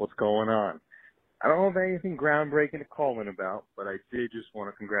 what's going on? I don't have anything groundbreaking to call in about, but I did just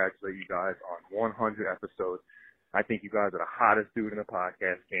want to congratulate you guys on 100 episodes. I think you guys are the hottest dude in the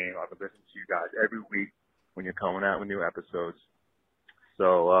podcast game. I've been listening to you guys every week when you're coming out with new episodes.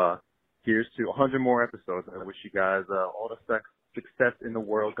 So here's to 100 more episodes. I wish you guys all the success in the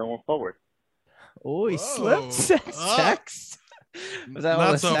world going forward. Oh, he Whoa. slipped. Sex. Was that all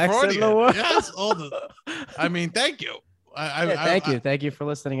Not the so sex in Freudian. the world? Yes, all the. I mean, thank you. Thank you for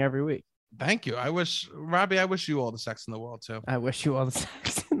listening every week. Thank you. I wish, Robbie, I wish you all the sex in the world too. I wish you all the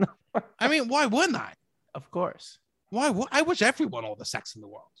sex in the world. I mean, why wouldn't I? Of course. Why? I wish everyone all the sex in the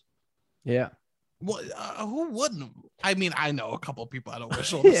world. Yeah. Well, who wouldn't? I mean, I know a couple people I don't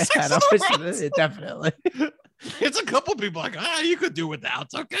wish all the Yeah, sex I in don't the wish world. definitely. It's a couple people like, you could do without.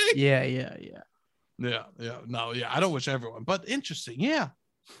 It's okay. Yeah. Yeah. No, yeah. I don't wish everyone, but interesting. Yeah.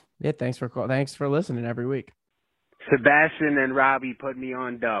 Yeah. Thanks for listening every week. Sebastian and Robbie put me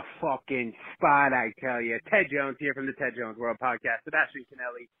on the fucking spot, I tell you. Ted Jones here from the Ted Jones World Podcast. Sebastian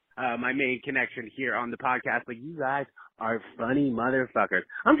Canelli, my main connection here on the podcast. But you guys are funny motherfuckers.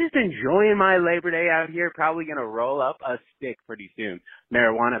 I'm just enjoying my Labor Day out here. Probably going to roll up a stick pretty soon.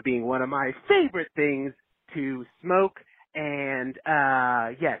 Marijuana being one of my favorite things to smoke. And,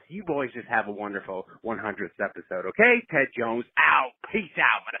 yes, you boys just have a wonderful 100th episode, okay? Ted Jones out. Peace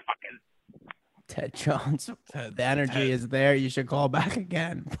out, motherfuckers. Ted Jones. Ted, The energy Ted. is there. You should call back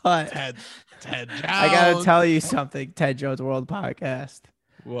again. But Ted Jones. I gotta tell you something, Ted Jones World Podcast.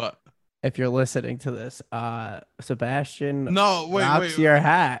 What? If you're listening to this, Sebastian No, rocks wait. your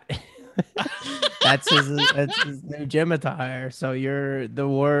hat. That's his new gym attire. So the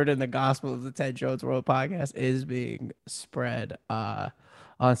word and the gospel of the Ted Jones World Podcast is being spread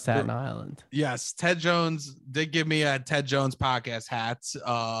on Staten Island. Yes, Ted Jones did give me a Ted Jones podcast hat.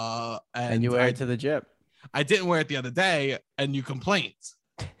 And you wear it to the gym. I didn't wear it the other day, and you complained.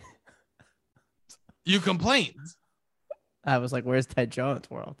 I was like, where's Ted Jones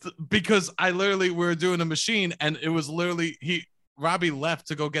World? Because we were doing a machine, and it was literally Robbie left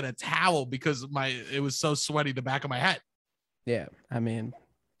to go get a towel because it was so sweaty the back of my head. Yeah, I mean,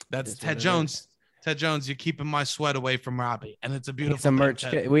 That's It is Ted what it Jones. Ted Jones, you're keeping my sweat away from Robbie, and it's a beautiful it's a merch.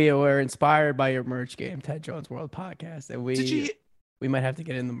 thing, Ted. We were inspired by your merch game, Ted Jones World Podcast, and Did we might have to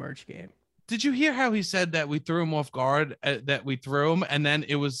get in the merch game. Did you hear how he said that we threw him off guard? That we threw him, and then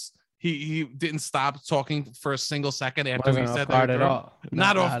it was he didn't stop talking for a single second after Wasn't he off said guard that. at all.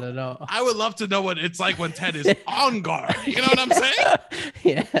 Not off. at all. I would love to know what it's like when Ted is on guard. You know what I'm saying?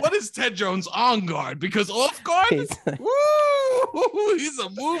 Yeah. What is Ted Jones on guard? Because off guard, He's, woo, he's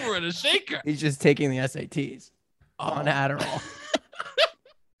a mover and a shaker. he's just taking the SATs on Adderall.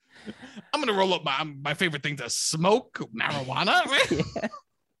 I'm gonna roll up my favorite thing to smoke, marijuana. Right? Yeah.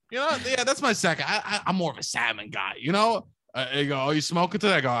 You know, yeah, that's my second. I'm more of a salmon guy. You know, you go, oh, you smoking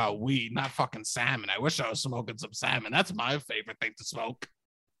today? I go, oh, weed, not fucking salmon. I wish I was smoking some salmon. That's my favorite thing to smoke.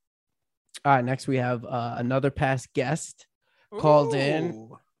 All right, next we have another past guest called in,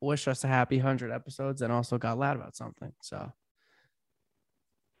 Ooh. wish us a happy 100 episodes, and also got loud about something. So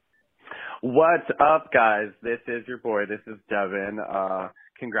What's up, guys? This is your boy. This is Devin.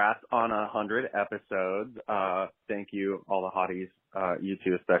 Congrats on 100 episodes. Thank you, all the hotties, you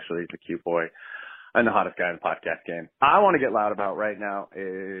two especially, the cute boy, and the hottest guy in the podcast game. I want to get loud about right now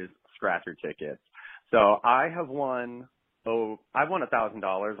is scratcher tickets. So I have won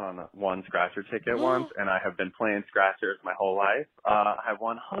 $1,000 on one scratcher ticket once, and I have been playing scratchers my whole life. I've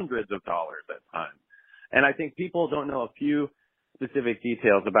won hundreds of dollars at times. And I think people don't know a few specific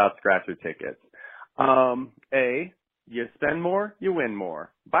details about scratcher tickets. You spend more, you win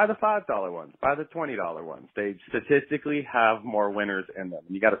more. Buy the $5 ones, buy the $20 ones. They statistically have more winners in them.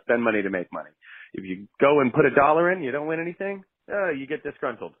 You got to spend money to make money. If you go and put $1 in, you don't win anything, you get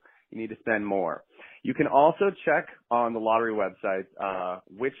disgruntled. You need to spend more. You can also check on the lottery website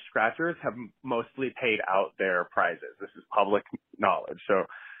which scratchers have mostly paid out their prizes. This is public knowledge. So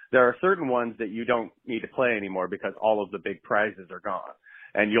there are certain ones that you don't need to play anymore because all of the big prizes are gone.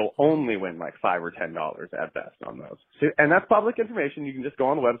 And you'll only win like $5 or $10 at best on those. So, and that's public information. You can just go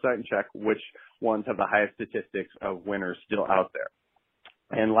on the website and check which ones have the highest statistics of winners still out there.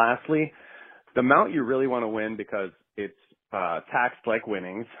 And lastly, the amount you really want to win, because it's taxed like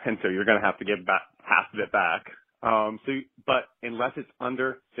winnings, and so you're going to have to give back half of it back. But unless it's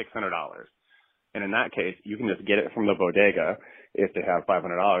under $600, and in that case, you can just get it from the bodega if they have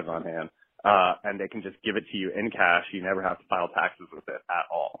 $500 on hand. And they can just give it to you in cash. You never have to file taxes with it at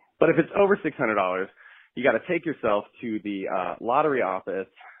all. But if it's over $600, you got to take yourself to the lottery office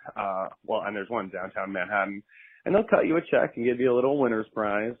And there's one downtown Manhattan, and they'll cut you a check and give you a little winner's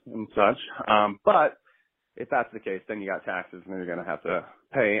prize and such. But if that's the case, then you got taxes, and then you're going to have to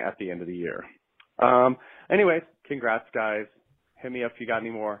pay at the end of the year. Anyways, congrats, guys. Hit me up if you got any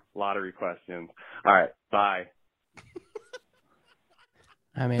more lottery questions. All right, bye.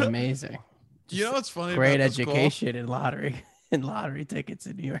 I mean, amazing. You know what's funny? Great about this education in lottery tickets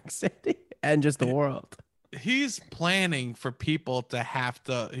in New York City and just the world. He's planning for people to have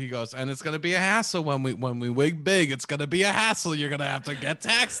to. He goes, and it's gonna be a hassle when we wig big. It's gonna be a hassle. You're gonna have to get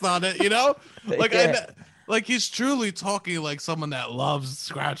taxed on it. You know, like Yeah. like he's truly talking like someone that loves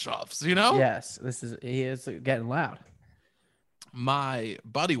scratch offs. You know? Yes, he is getting loud. My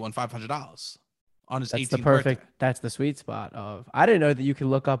buddy won $500 on his 18th That's the perfect. birthday. That's the sweet spot of. I didn't know that you can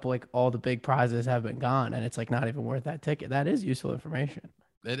look up like all the big prizes have been gone, and it's like not even worth that ticket. That is useful information.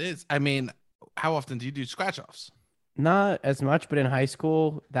 It is. I mean, how often do you do scratch offs? Not as much, but in high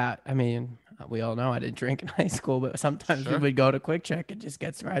school, we all know I didn't drink in high school, but sometimes we Sure. would go to Quick Check and just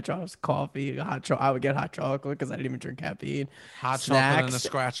get scratch offs, coffee, hot chocolate. I would get hot chocolate because I didn't even drink caffeine. Hot chocolate and a Snacks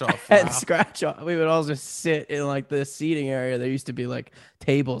scratch off. and Wow. scratch off. We would all just sit in like the seating area. There used to be like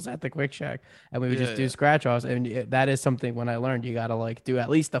tables at the Quick Check, and we would just do Yeah. scratch offs. And that is something when I learned you got to like do at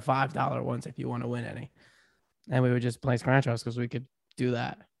least the $5 ones if you want to win any. And we would just play scratch offs because we could do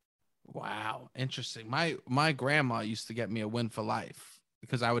that. Wow, interesting. My grandma used to get me a win for life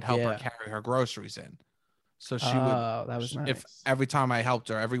because I would help her Yeah. carry her groceries in. So she Oh, that was would, nice. if every time I helped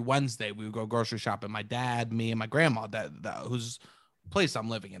her, every Wednesday we would go grocery shopping. My dad, me, and my grandma, that whose place I'm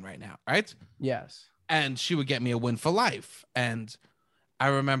living in right now, right? Yes. And she would get me a win for life. And I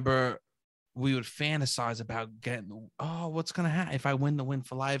remember we would fantasize about getting, what's gonna happen if I win the win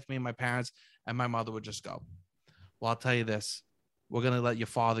for life? Me and my parents, and my mother would just go, well, I'll tell you this. We're going to let your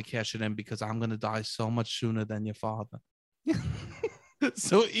father cash it in because I'm going to die so much sooner than your father.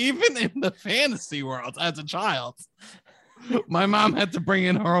 So even in the fantasy world as a child, my mom had to bring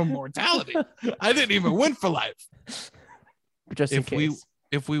in her own mortality. I didn't even win for life. Just in case.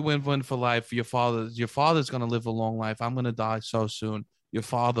 If we win for life, your father's going to live a long life. I'm going to die so soon. Your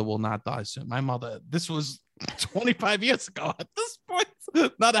father will not die soon. My mother, this was 25 years ago at this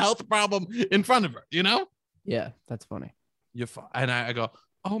point, not a health problem in front of her, you know? Yeah, that's funny. And I go,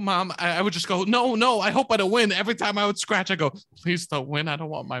 oh, mom, I would just go, no, I hope I don't win. Every time I would scratch, I go, please don't win. I don't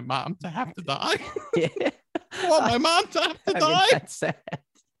want my mom to have to die. Yeah. I want my mom to have to I mean, die. that's sad.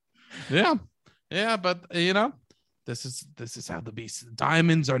 Yeah, but you know, this is how the beast.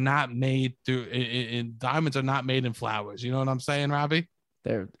 Diamonds are not made diamonds are not made in flowers. You know what I'm saying, Robbie?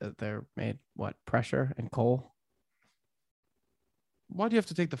 They're made what? Pressure and coal. Why do you have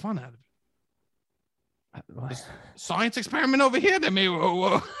to take the fun out of it? What? Science experiment over here that made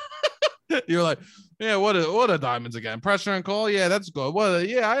you're like, yeah, what are diamonds again? Pressure and coal? Yeah, that's good.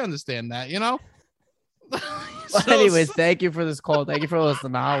 Yeah, I understand that, you know? Well, anyways, thank you for this call. Thank you for all this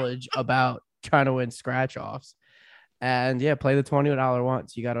knowledge about trying to win scratch offs. And yeah, play the $20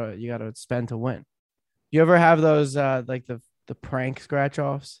 once. You gotta spend to win. You ever have those like the prank scratch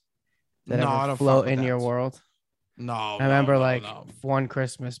offs that No, I ever don't float fuck with in your that. world? No, I remember no. one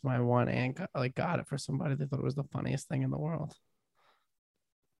Christmas, my one aunt got it for somebody. They thought it was the funniest thing in the world.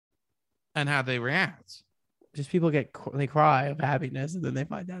 And how they react. Just people they cry of happiness, and then they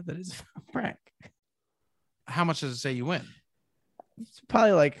find out that it's a prank. How much does it say you win? It's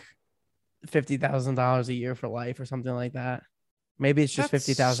probably like $50,000 a year for life or something like that. Maybe it's just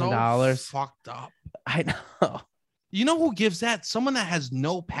 $50,000. So fucked up. I know. You know who gives that? Someone that has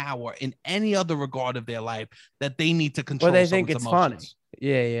no power in any other regard of their life that they need to control. Or they think someone's it's emotions.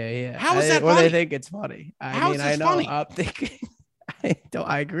 funny. Yeah. How is that Or funny? they think it's funny. How is I this know. funny? I'm thinking.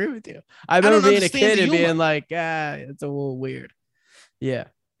 I agree with you. I don't remember being a understand kid the and humor. being like, it's a little weird. Yeah.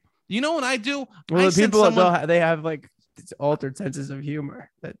 You know what I do? Well, I the send people someone, they have like altered senses of humor.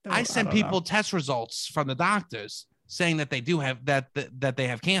 I send don't know. people test results from the doctors saying that they do have that they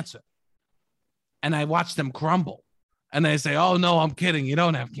have cancer, and I watch them crumble. And they say, oh, no, I'm kidding. You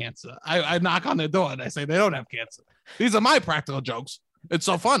don't have cancer. I knock on their door and I say, they don't have cancer. These are my practical jokes. It's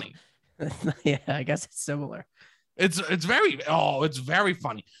so funny. Yeah, I guess it's similar. It's very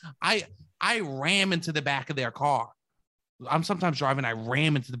funny. I ram into the back of their car. I'm sometimes driving. I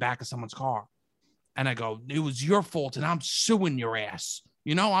ram into the back of someone's car. And I go, it was your fault. And I'm suing your ass.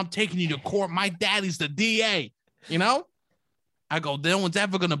 You know, I'm taking you to court. My daddy's the DA. You know, I go, no one's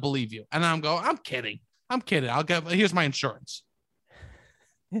ever going to believe you. And I'm kidding. Here's my insurance.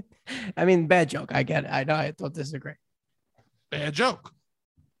 I mean, bad joke. I get it. I know. I don't disagree. Bad joke.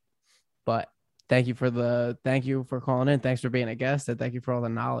 But thank you for calling in. Thanks for being a guest. And thank you for all the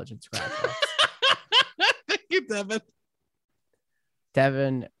knowledge and scratch offs. Thank you, Devin.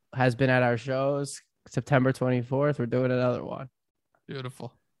 Devin has been at our shows. September 24th, we're doing another one.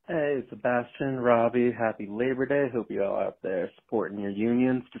 Beautiful. Hey, Sebastian, Robbie, happy Labor Day. Hope you all out there supporting your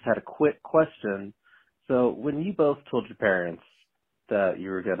unions. Just had a quick question. So when you both told your parents that you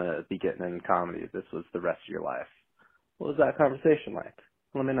were going to be getting in comedy, this was the rest of your life, what was that conversation like?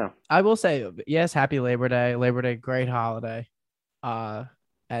 Let me know. I will say, yes, happy Labor Day. Labor Day, great holiday.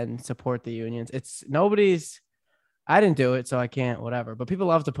 And support the unions. It's nobody's, I didn't do it, so I can't, whatever. But people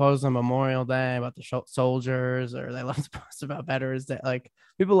love to post on Memorial Day about the soldiers, or they love to post about Veterans Day. Like,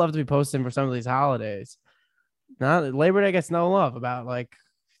 people love to be posting for some of these holidays. Not Labor Day gets no love about like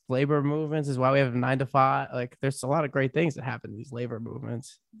labor movements. Is why we have 9 to 5. Like, there's a lot of great things that happen in these labor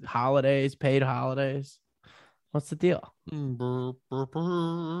movements, holidays, paid holidays. What's the deal?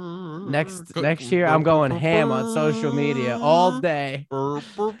 Next year, I'm going ham on social media all day. I'm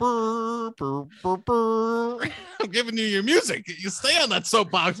giving you your music. You stay on that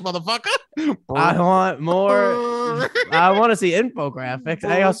soapbox, motherfucker. I want more. I want to see infographics.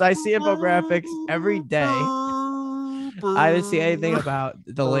 I see infographics every day. I didn't see anything about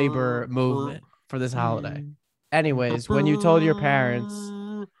the labor movement for this holiday. Anyways, when you told your parents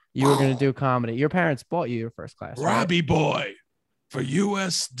you were going to do comedy, your parents bought you your first class, right? Robbie Boy for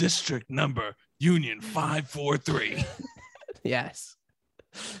U.S. District Number Union 543. Yes.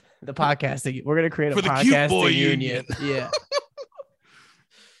 The podcasting. We're going to create a for the Cute Boy podcasting union. Yeah.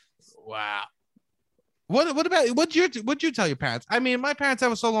 Wow. What about what'd you tell your parents? I mean, my parents, that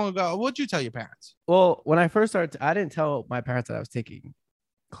was so long ago. What'd you tell your parents? Well, when I first started, I didn't tell my parents that I was taking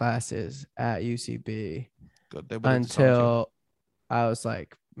classes at UCB Good. They would've told until I was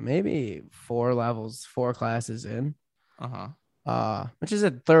like maybe 4 classes in, which is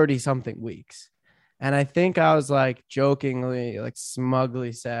at 30 something weeks. And I think I was like jokingly, like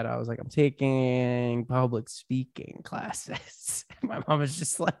smugly said, I was like, I'm taking public speaking classes. My mom was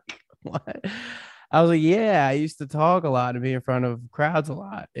just like, what? I was like, yeah, I used to talk a lot and be in front of crowds a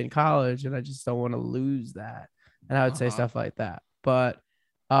lot in college, and I just don't want to lose that. And I would say stuff like that. But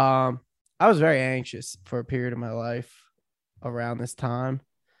I was very anxious for a period of my life around this time,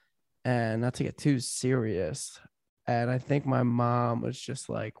 and not to get too serious. And I think my mom was just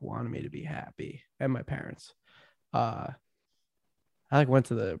like wanting me to be happy, and my parents. I like went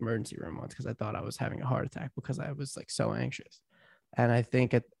to the emergency room once because I thought I was having a heart attack because I was like so anxious. And I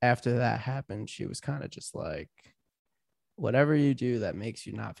think after that happened, she was kind of just like, whatever you do that makes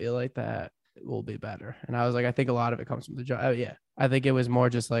you not feel like that will be better. And I was like, I think a lot of it comes from the job. Oh, yeah. I think it was more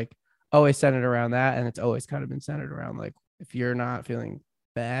just like always centered around that. And it's always kind of been centered around like, if you're not feeling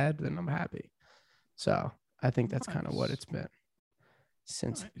bad, then I'm happy. So I think that's kind of what it's been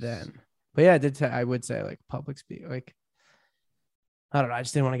since then. But yeah, I would say like public speak, like, I don't know. I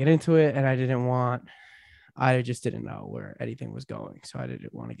just didn't want to get into it. And I just didn't know where anything was going. So I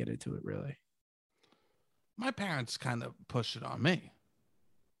didn't want to get into it really. My parents kind of pushed it on me.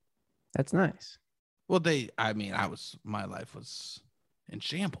 That's nice. Well, my life was in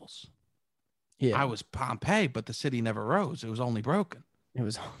shambles. Yeah. I was Pompeii, but the city never rose. It was only broken.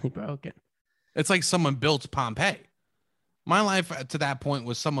 It's like someone built Pompeii. My life to that point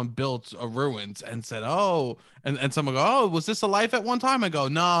was someone built a ruins and said, oh, and someone go, oh, was this a life at one time? I go,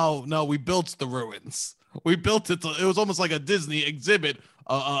 no, we built the ruins. We built it. It was almost like a Disney exhibit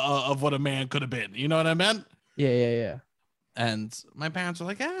of what a man could have been. You know what I meant? Yeah. And my parents were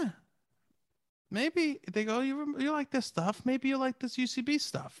like, maybe they go, you like this stuff. Maybe you like this UCB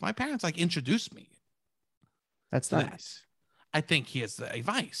stuff. My parents like introduced me. That's nice. I think here's the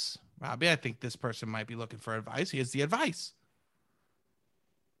advice, Robbie. I think this person might be looking for advice. Here's the advice.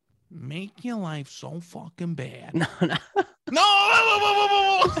 Make your life so fucking bad.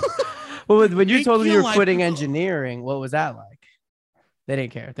 No. Well, when you told them you were quitting engineering, what was that like? They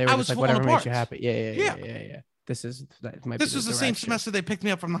didn't care. They were just like, whatever makes you happy. Yeah. This was the same semester they picked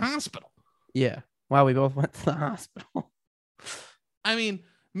me up from the hospital. Yeah. Wow, we both went to the hospital. I mean,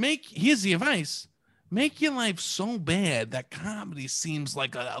 here's the advice. Make your life so bad that comedy seems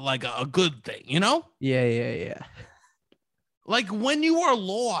like a good thing, you know? Yeah. Like when you are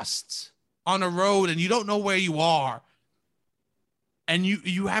lost on a road and you don't know where you are, and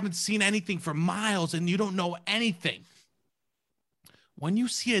you haven't seen anything for miles and you don't know anything. When you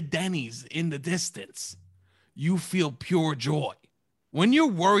see a Denny's in the distance, you feel pure joy. When you're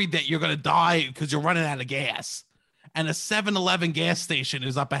worried that you're going to die because you're running out of gas and a 7-Eleven gas station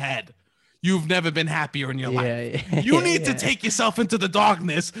is up ahead, you've never been happier in your life. You need to take yourself into the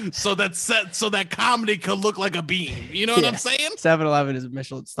darkness so that comedy can look like a beam. You know what I'm saying? 7-Eleven is a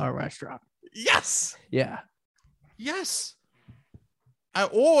Michelin star restaurant. Yes. Yeah. Yes.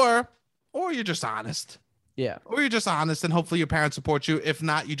 Or you're just honest. Yeah. Or you're just honest and hopefully your parents support you. If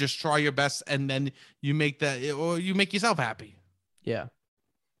not, you just try your best and then you make that, or you make yourself happy. Yeah.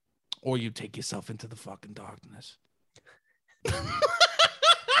 Or you take yourself into the fucking darkness.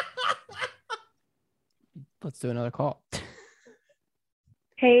 Let's do another call.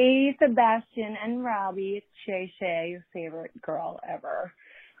 Hey, Sebastian and Robbie. It's Shay Shay, your favorite girl ever.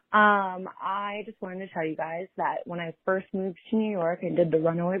 I just wanted to tell you guys that when I first moved to New York and did the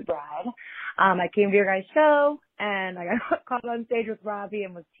Runaway Bride, I came to your guys' show and I got caught on stage with Robbie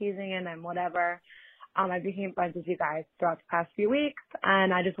and was teasing him and whatever. I became friends with you guys throughout the past few weeks,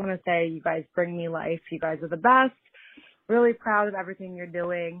 and I just want to say you guys bring me life. You guys are the best. Really proud of everything you're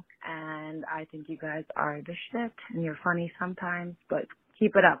doing, and I think you guys are the shit, and you're funny sometimes, but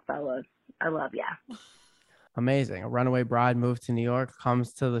keep it up, fellas. I love ya. Amazing. A runaway bride moved to New York,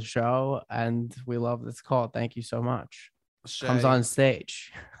 comes to the show, and we love this call. Thank you so much. Shay, comes on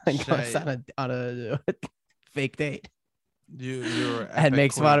stage and Shay, goes on a fake date. You're and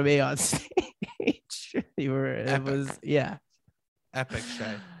makes queen. fun of me on stage. It was epic,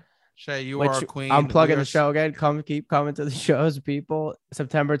 Shay. Shay, you Which are a queen. I'm plugging the show again. Keep coming to the shows, people.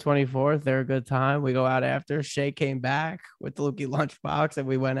 September 24th, they're a good time. We go out after. Shay came back with the Lukey lunchbox, and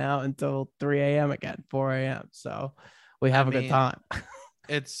we went out until 3 a.m. again, 4 a.m. So we have a good time.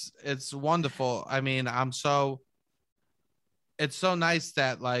 It's wonderful. I mean, it's so nice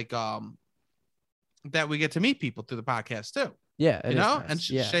that that we get to meet people through the podcast too. Yeah, you know, nice. And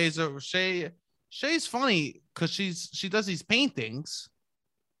Shay's funny because she does these paintings.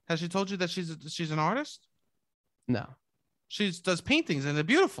 Has she told you that she's an artist? No. She does paintings and they're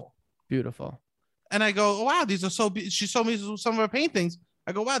beautiful. Beautiful. And I go, oh, wow, these are so she showed me some of her paintings.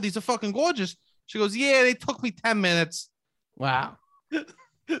 I go, wow, these are fucking gorgeous. She goes, yeah, they took me 10 minutes. Wow.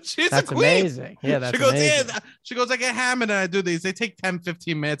 That's a queen. Amazing. Yeah, that's amazing. Yeah. She goes, I get hammered and I do these. They take 10,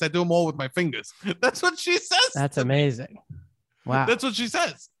 15 minutes. I do them all with my fingers. That's what she says. That's amazing. Wow. That's what she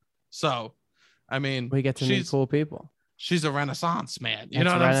says. So, I mean, we get to meet cool people. She's a Renaissance man. You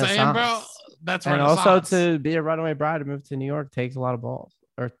know what I'm saying, bro? That's and Renaissance. Also to be a runaway bride to move to New York takes a lot of balls,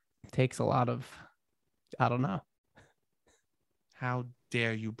 or takes a lot of, I don't know. How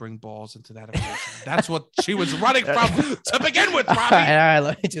dare you bring balls into that equation? That's what she was running from to begin with, Robbie. All right,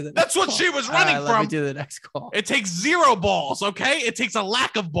 let me do the That's what she was running from. Let me do the next call. It takes 0 balls, okay? It takes a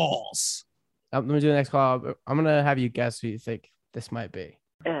lack of balls. Let me do the next call. I'm gonna have you guess who you think this might be.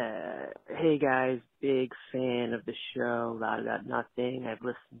 Hey guys, big fan of the show. Lot About Nothing. I've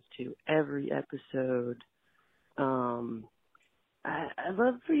listened to every episode. I'd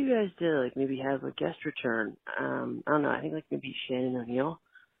love for you guys to maybe have a guest return. I don't know. I think maybe Shannon O'Neill.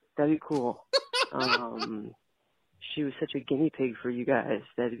 That'd be cool. She was such a guinea pig for you guys.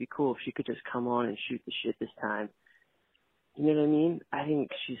 That'd be cool if she could just come on and shoot the shit this time. You know what I mean? I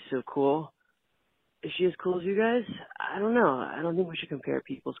think she's so cool. Is she as cool as you guys? I don't know. I don't think we should compare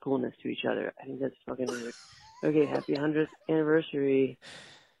people's coolness to each other. I think that's fucking weird. Okay, happy 100th anniversary.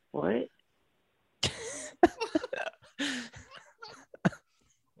 What?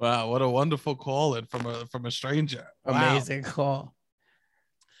 Wow, what a wonderful call in from a stranger. Wow. Amazing call.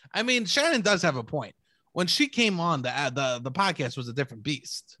 I mean, Shannon does have a point. When she came on, the podcast was a different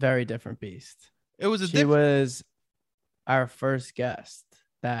beast. Very different beast. It was She was our first guest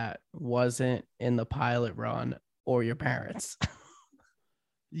that wasn't in the pilot run or your parents.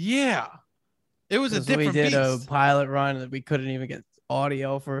 Yeah. It was a different We did beast. a pilot run that we couldn't even get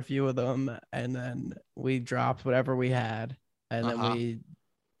audio for a few of them. And then we dropped whatever we had. And then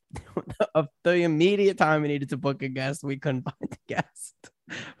the immediate time we needed to book a guest, we couldn't find a guest.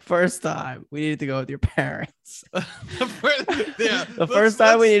 First time we needed to go with your parents. The first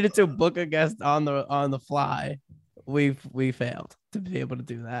time we needed to book a guest on the fly, we failed to be able to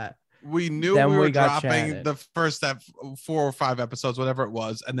do that. We knew then we were got dropping Shannon. the first 4 or 5 episodes, whatever it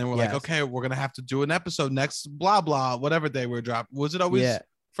was, and then we're like, Yes. okay, we're gonna have to do an episode next, blah blah, whatever day we're dropping. Was it always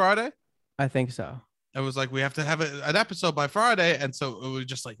Friday? I think so. It was like we have to have an episode by Friday, and so it was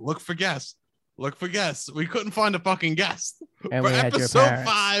just like look for guests. We couldn't find a fucking guest. And For we had your episode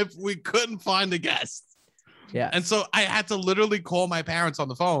parents. 5, we couldn't find a guest. Yeah. And so I had to literally call my parents on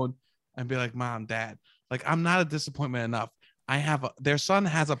the phone and be like, Mom, Dad, I'm not a disappointment enough. Their son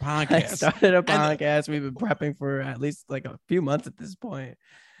has a I podcast. started a podcast. We've been prepping for at least a few months at this point.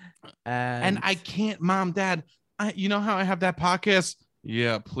 And I can't, Mom, Dad, you know how I have that podcast?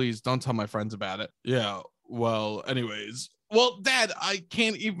 Yeah, please don't tell my friends about it. Yeah, well, anyways. Well, Dad, I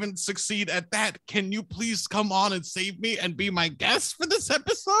can't even succeed at that. Can you please come on and save me and be my guest for this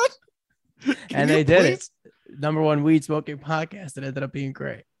episode? And they did it. #1 weed smoking podcast. It ended up being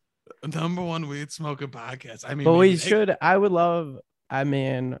great. #1 weed smoking podcast. I mean, But we should. I would love. I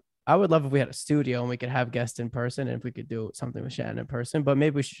mean, I would love if we had a studio and we could have guests in person, and if we could do something with Shannon in person. But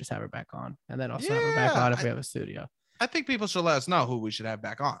maybe we should just have her back on, and then also have her back on if we have a studio. I think people should let us know who we should have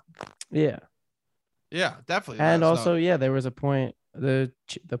back on. Yeah. Yeah, definitely. And also, there was a point the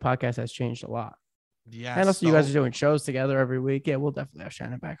podcast has changed a lot. Yes. And also, you guys are doing shows together every week. Yeah, we'll definitely have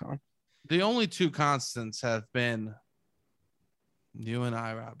Shannon back on. The only two constants have been you and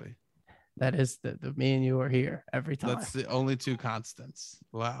I, Robbie. That is the me and you are here every time. That's the only two constants.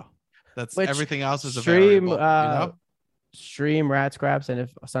 Wow. That's Which everything else is a stream, variable. You know? Stream Rat Scraps, and if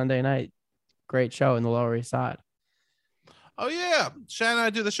Sunday night, great show in the Lower East Side. Oh yeah, Shannon and I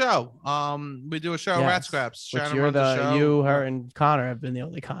do the show. We do a show, Yes, Rat Scraps. Which Shannon you're runs the show. you, her, and Connor have been the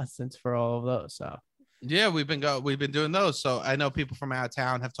only constants for all of those. So Yeah, we've been doing those. So I know people from out of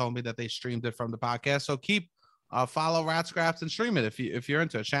town have told me that they streamed it from the podcast. So follow Rat Scraps and stream it if you're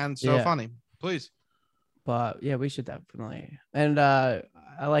into it. Shannon's so funny. Please. But yeah, we should definitely. And I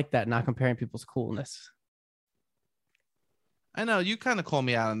like that, not comparing people's coolness. I know you kind of call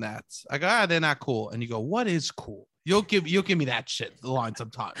me out on that. I go, they're not cool, and you go, what is cool? You'll give me that shit line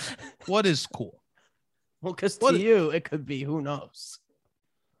sometimes. What is cool? Well, because to you, it could be, who knows?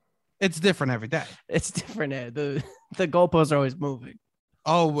 It's different every day. It's different. The goalposts are always moving.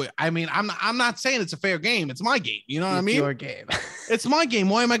 Oh, I mean, I'm not saying it's a fair game. It's my game. You know what I mean? Your game. It's my game.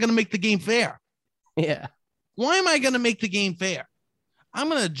 Why am I going to make the game fair? Yeah. Why am I going to make the game fair? I'm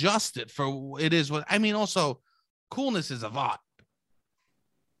going to adjust it for it is what I mean. Also, coolness is a vibe.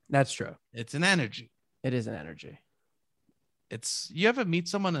 That's true. It's an energy. It is an energy. You ever meet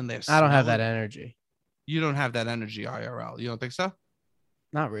someone and they're I don't have that energy. You don't have that energy IRL. You don't think so?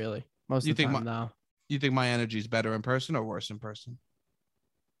 Not really. Most of the time, no. You think my energy is better in person or worse in person?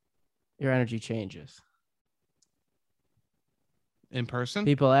 Your energy changes. In person?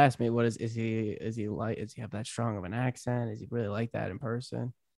 People ask me, what is he like? Does he have that strong of an accent? Is he really like that in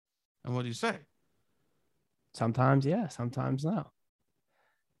person? And what do you say? Sometimes, yeah. Sometimes, no.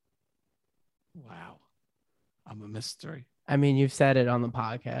 Wow. I'm a mystery. I mean, you've said it on the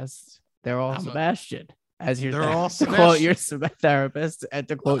podcast. They're all Sebastian. As you're all to quote your therapist and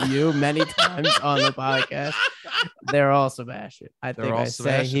to quote you many times on the podcast, they're all Sebastian.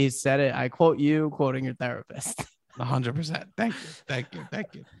 He said it. I quote you, quoting your therapist. 100%. Thank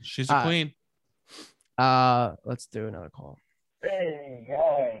you. She's a queen. Let's do another call. Hey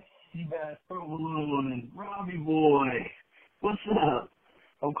guys, Seabass Provolone and Robbie Boy. What's up?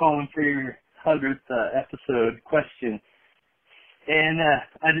 I'm calling for your 100th episode question. And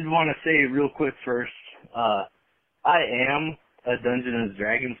I did want to say real quick first, I am a Dungeons and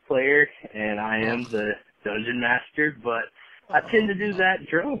Dragons player, and I am the Dungeon Master, but I tend to do that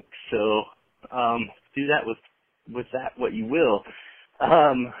drunk, so do that with that what you will.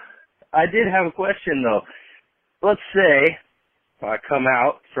 I did have a question, though. Let's say I come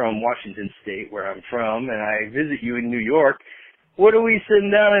out from Washington State, where I'm from, and I visit you in New York. What are we sitting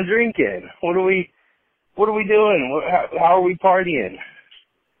down and drinking? What are we doing? How are we partying?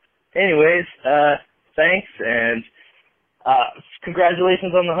 Anyways, thanks, and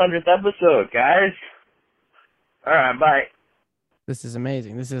congratulations on the 100th episode, guys. All right, bye. This is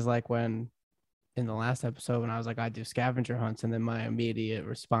amazing. This is like when, in the last episode, when I was like, I do scavenger hunts, and then my immediate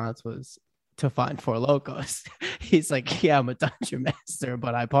response was to find Four Locos. He's like, yeah, I'm a dungeon master,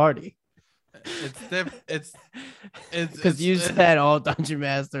 but I party. It's different. It's because you said all dungeon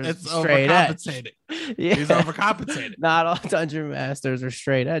masters it's straight edge. Yeah. He's overcompensating. Not all dungeon masters are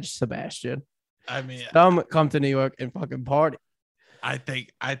straight edge, Sebastian. I mean, some come to New York and fucking party. I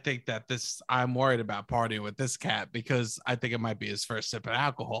think that I'm worried about partying with this cat because I think it might be his first sip of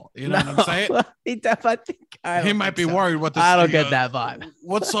alcohol. You know what I'm saying? He might be worried what this. I don't get that vibe.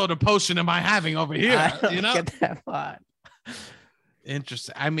 What sort of potion am I having over here? I don't you know, get that vibe.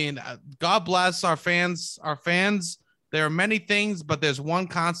 Interesting. I mean, God bless our fans. Our fans. There are many things, but there's one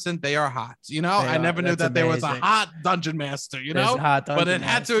constant. They are hot. You know, I never knew that there was a hot dungeon master. You know, but it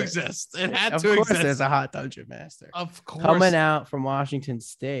had to exist. It had to exist. Of course, there's a hot dungeon master. Of course, coming out from Washington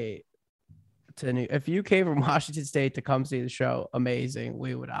State to New. If you came from Washington State to come see the show, amazing.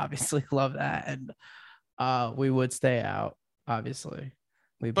 We would obviously love that, and we would stay out. Obviously,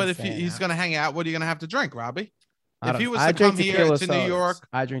 but if he's gonna hang out, what are you gonna have to drink, Robbie? If he was to come here to New York,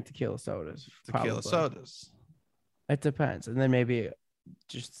 I drink tequila sodas. Tequila sodas. It depends, and then maybe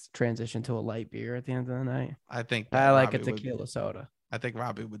just transition to a light beer at the end of the night. I think I like a tequila soda. I think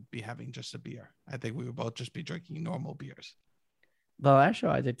Robbie would be having just a beer. I think we would both just be drinking normal beers. The last show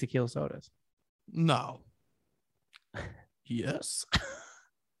I did tequila sodas. No. Yes.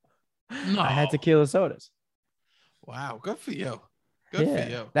 No. I had tequila sodas. Wow, good for you. Good for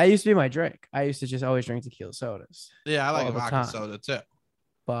you. That used to be my drink. I used to just always drink tequila sodas. Yeah, I like a vodka soda too.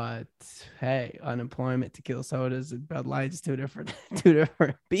 But hey, unemployment, tequila sodas, and Bud Light's two different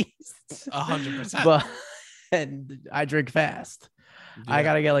beasts. 100%. But and I drink fast. I Yeah.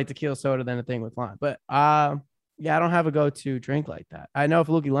 gotta get like tequila soda, then a thing with lime. But yeah, I don't have a go-to drink like that. I know if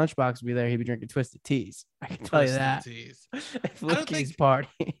Lukey Lunchbox would be there, he'd be drinking Twisted Teas. I can tell you Twisted that. Teas. If I don't Lukey's think- party.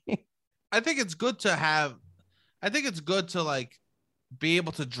 I think it's good to have. I think it's good to like be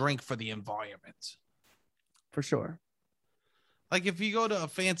able to drink for the environment. For sure. Like if you go to a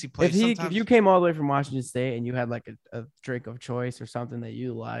fancy place, If sometimes you came all the way from Washington State and you had like a drink of choice or something that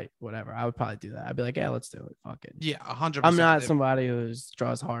you like, whatever, I would probably do that. I'd be like, yeah, let's do it. Fuck it. yeah, 100%. I'm not somebody who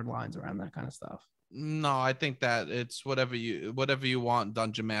draws hard lines around that kind of stuff. No, I think that it's whatever you want,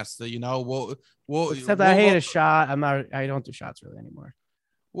 Dungeon Master. You know, we'll Except we'll I hate roll, a shot. I don't do shots really anymore.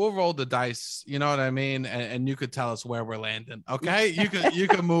 we'll roll the dice. You know what I mean? And you could tell us where we're landing. Okay,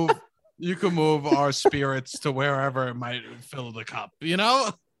 you can move our spirits to wherever it might fill the cup. You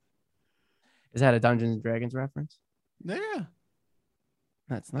know? Is that a Dungeons and Dragons reference? Yeah.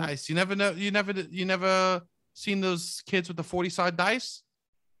 That's nice. Nice. You never know. You never seen those kids with the 40-side dice?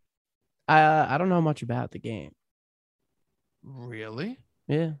 I don't know much about the game. Really?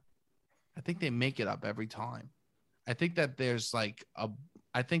 Yeah. I think they make it up every time. I think that there's like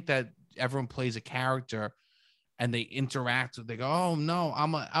I think that everyone plays a character and they interact with. They go, "Oh no,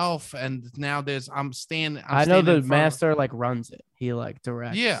 I'm an elf," and now I'm standing I know in the front of- master like runs it. He like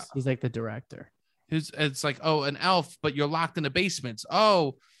directs. Yeah. He's like the director. It's like, oh, an elf, but you're locked in the basement.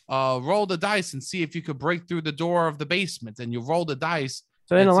 Oh, roll the dice and see if you could break through the door of the basement. And you roll the dice.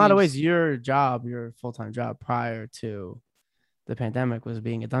 So in It a lot of seems- ways, your full-time job prior to the pandemic was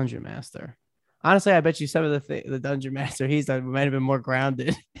being a dungeon master. Honestly, I bet you some of the dungeon master he's done might have been more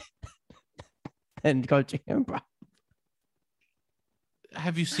grounded than coaching improv.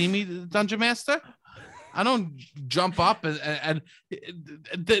 Have you seen me, Dungeon Master? I don't jump up and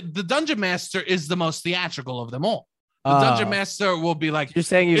the Dungeon Master is the most theatrical of them all. The Dungeon Master will be like, You're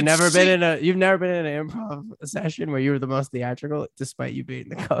saying you've "It's never se- been in an improv session where you were the most theatrical, despite you being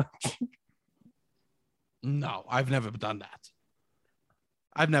the coach. No, I've never done that.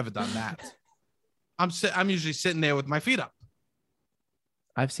 I've never done that. I'm usually sitting there with my feet up.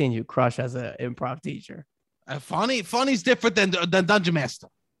 I've seen you crush as an improv teacher. Funny's different than Dungeon Master.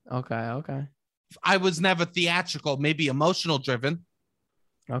 Okay. I was never theatrical, maybe emotional driven.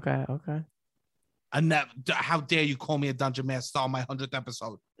 Okay. And that, how dare you call me a Dungeon Master on my 100th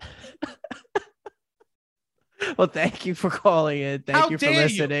episode? Well, thank you for calling in. How Thank you for dare you?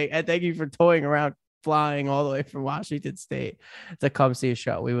 listening. And thank you for toying around, flying all the way from Washington State to come see a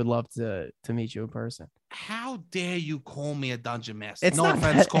show. We would love to meet you in person. How dare you call me a Dungeon Master? It's No not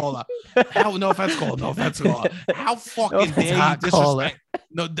offense, that- caller. No offense, caller. How fucking offense, dare you hot caller. disrespect?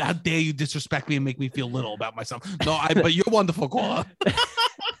 No, how dare you disrespect me and make me feel little about myself? No, but you're wonderful, caller.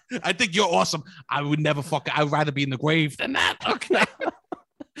 I think you're awesome. I would never I'd rather be in the grave than that. Okay.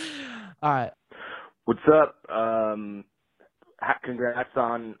 All right. What's up? Congrats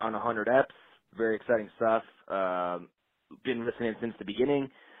on 100 eps. Very exciting stuff. Been listening since the beginning.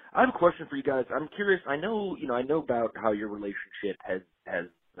 I have a question for you guys. I'm curious. I know about how your relationship has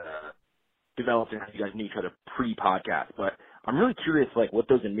developed and how you guys knew each other pre-podcast, but I'm really curious, like, what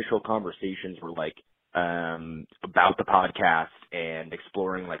those initial conversations were like about the podcast and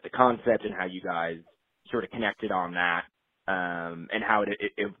exploring like the concept and how you guys sort of connected on that and how it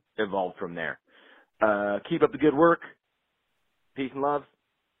evolved from there. Keep up the good work. Peace and love.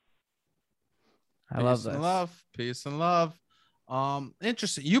 I love Peace this. and love. Peace and love.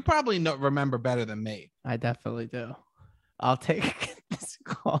 Interesting. You probably remember better than me. I definitely do. I'll take this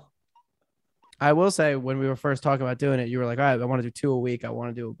call. I will say, when we were first talking about doing it, you were like, all right, I want to do 2 a week. I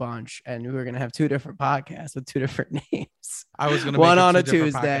want to do a bunch. And we were going to have 2 different podcasts with 2 different names. I was going to one make it on 2 a different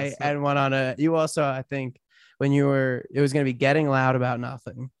Tuesday podcasts. and one on a, you also, I think when it was going to be Getting Loud About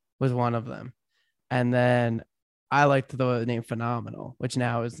Nothing was one of them. And then I liked the name Phenomenal, which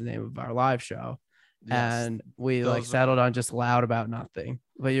now is the name of our live show. Yes. And we Those like are- settled on just Loud About Nothing,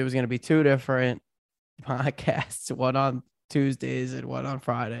 but it was going to be 2 different podcasts, one on Tuesdays and one on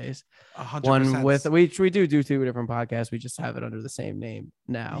Fridays. 100%. One with we do 2 different podcasts. We just have it under the same name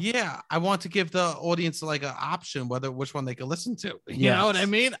now. Yeah, I want to give the audience like an option which one they can listen to. You know what I Yes.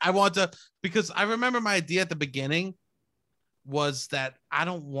 mean? I want to, because I remember my idea at the beginning was that I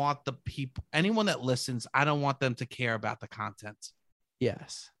don't want anyone that listens, I don't want them to care about the content.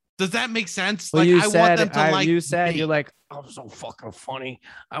 Yes. Does that make sense? Well, Like, you I said, want them to like you said me. you're like, I'm so fucking funny.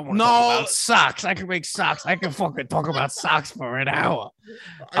 I want to No. talk about socks. I can make socks. I can fucking talk about socks for an hour.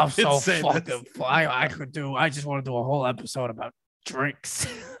 I I'm did so say fucking I just want to do a whole episode about drinks.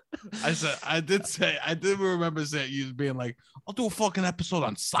 I did remember saying you being like, I'll do a fucking episode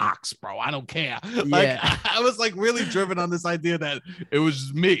on socks, bro. I don't care. Like, Yeah. I was like really driven on this idea that it was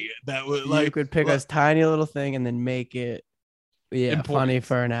just me that would like. You could pick a tiny little thing and then make it, Important. funny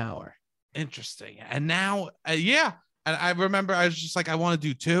for an hour. Interesting. And now, yeah. And I remember I was just like, I want to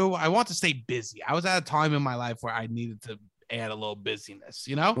do 2. I want to stay busy. I was at a time in my life where I needed to add a little busyness,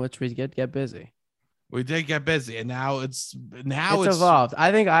 you know? Which we get busy. We did get busy, and now it's evolved.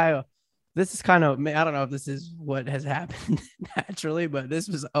 I think this is kind of, I don't know if this is what has happened naturally, but this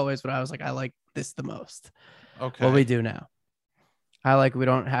was always what I was like, I like this the most. Okay. What we do now. We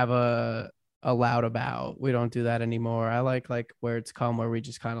don't have a loud about. We don't do that anymore. I like where it's come, where we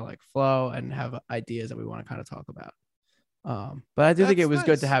just kind of like flow and have ideas that we want to kind of talk about. But I do think it was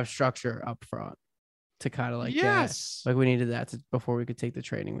good to have structure up front to kind of like, yes, we needed that before we could take the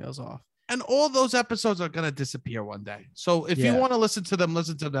training wheels off. And all those episodes are going to disappear one day. So if you want to listen to them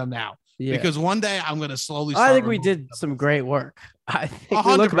now. Yeah. Because one day I'm going to slowly I think we did some great work. I think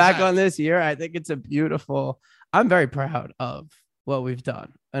we look back on this year. I think it's I'm very proud of what we've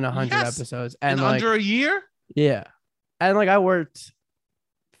done in 100 episodes. And under a year? Yeah. And I worked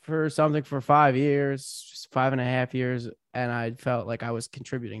for something for 5 years, just 5.5 years. And I felt like I was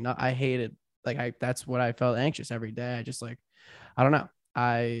contributing. I hated, that's what I felt anxious every day. I just I don't know.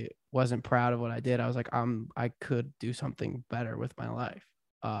 I wasn't proud of what I did. I was like, I could do something better with my life.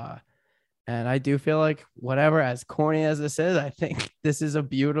 And I do feel like whatever, as corny as this is, I think this is a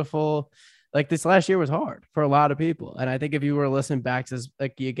beautiful, this last year was hard for a lot of people. And I think if you were listening back to this,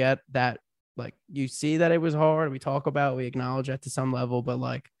 you get that, you see that it was hard. We talk about, we acknowledge that to some level, but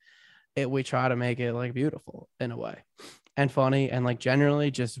we try to make it beautiful in a way and funny and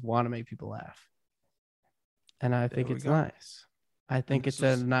generally just want to make people laugh. And I think it's nice. I think it's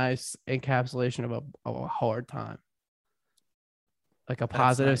a nice encapsulation of a hard time. A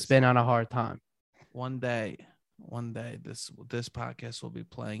positive spin on a hard time. One day, this podcast will be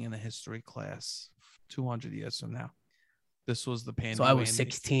playing in a history class 200 years from now. This was the pandemic. So I was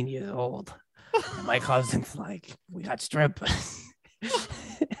 16 years old. My cousin's we got strippers.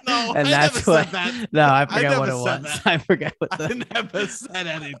 No, and I that's never what. said that. No, I forget what it said was. that. I forget what. I never said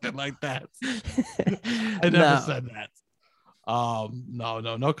anything like that. I never said that.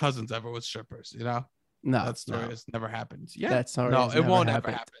 No cousins ever with strippers, you know? No, that story has never happened. Yeah, that story no, has it never won't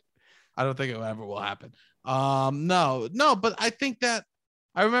happened. ever happen. I don't think it ever will happen. No, but I think that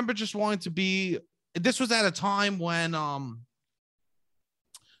I remember just wanting to be. This was at a time when the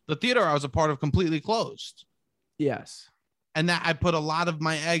theater I was a part of completely closed. Yes, and that I put a lot of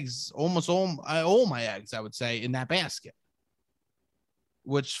my eggs, almost all my eggs, I would say, in that basket,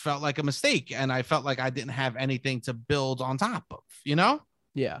 which felt like a mistake. And I felt like I didn't have anything to build on top of, you know?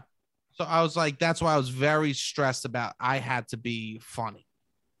 Yeah. So I was like, that's why I was very stressed about, I had to be funny.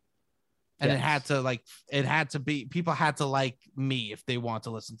 And Yes. it had to be, people had to like me if they want to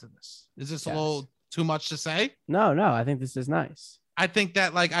listen to this. Is this a little too much to say? No, I think this is nice. I think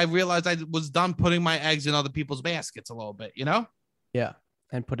that I realized I was done putting my eggs in other people's baskets a little bit, you know? Yeah.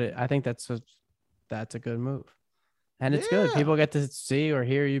 And I think that's a good move. And it's good. People get to see or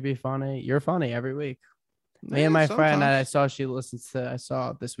hear you be funny. You're funny every week. Me and my friend that I saw, I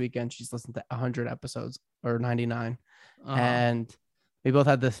saw this weekend, she's listened to 100 episodes or 99. And we both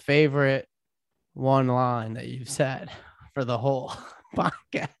had this favorite one line that you've said for the whole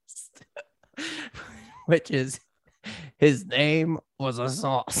podcast, which is, his name was a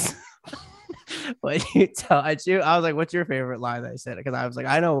sauce. When you tell, I was like, what's your favorite line that I said? Because I was like,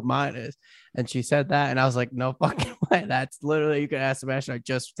 I know what mine is. And she said that. And I was like, no fucking way. That's literally, you can ask Sebastian. I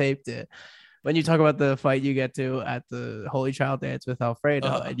just taped it. When you talk about the fight you get to at the Holy Child dance with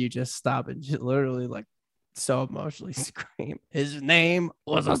Alfredo, and you just stop and just literally so emotionally scream, his name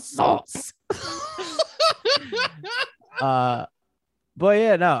was a sauce. But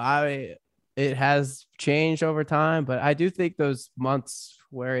yeah, no, it has changed over time, but I do think those months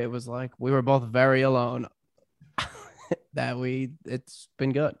where it was we were both very alone, it's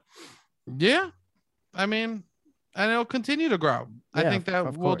been good. Yeah. I mean, and it'll continue to grow. I think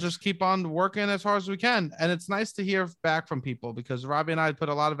that we'll just keep on working as hard as we can. And it's nice to hear back from people because Robbie and I put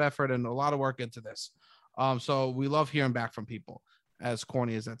a lot of effort and a lot of work into this. So we love hearing back from people, as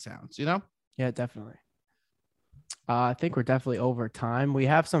corny as that sounds, you know? Yeah, definitely. I think we're definitely over time. We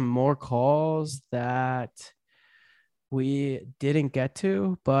have some more calls that we didn't get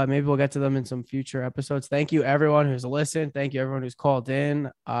to, but maybe we'll get to them in some future episodes. Thank you, everyone who's listened. Thank you, everyone who's called in.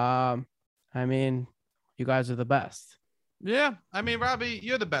 I mean, you guys are the best. Yeah. I mean, Robbie,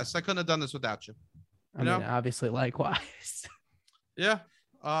 you're the best. I couldn't have done this without you. I mean, obviously, likewise. Yeah.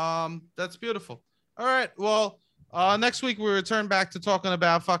 That's beautiful. All right. Well, Next week we return back to talking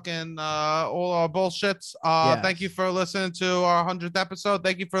about fucking all our bullshits. Yes. Thank you for listening to our 100th episode.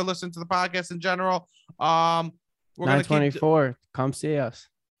 Thank you for listening to the podcast in general. We're gonna 924. Come see us.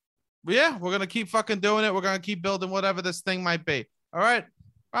 we're gonna keep fucking doing it. We're gonna keep building whatever this thing might be. All right,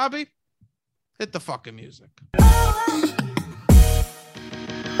 Robbie, hit the fucking music.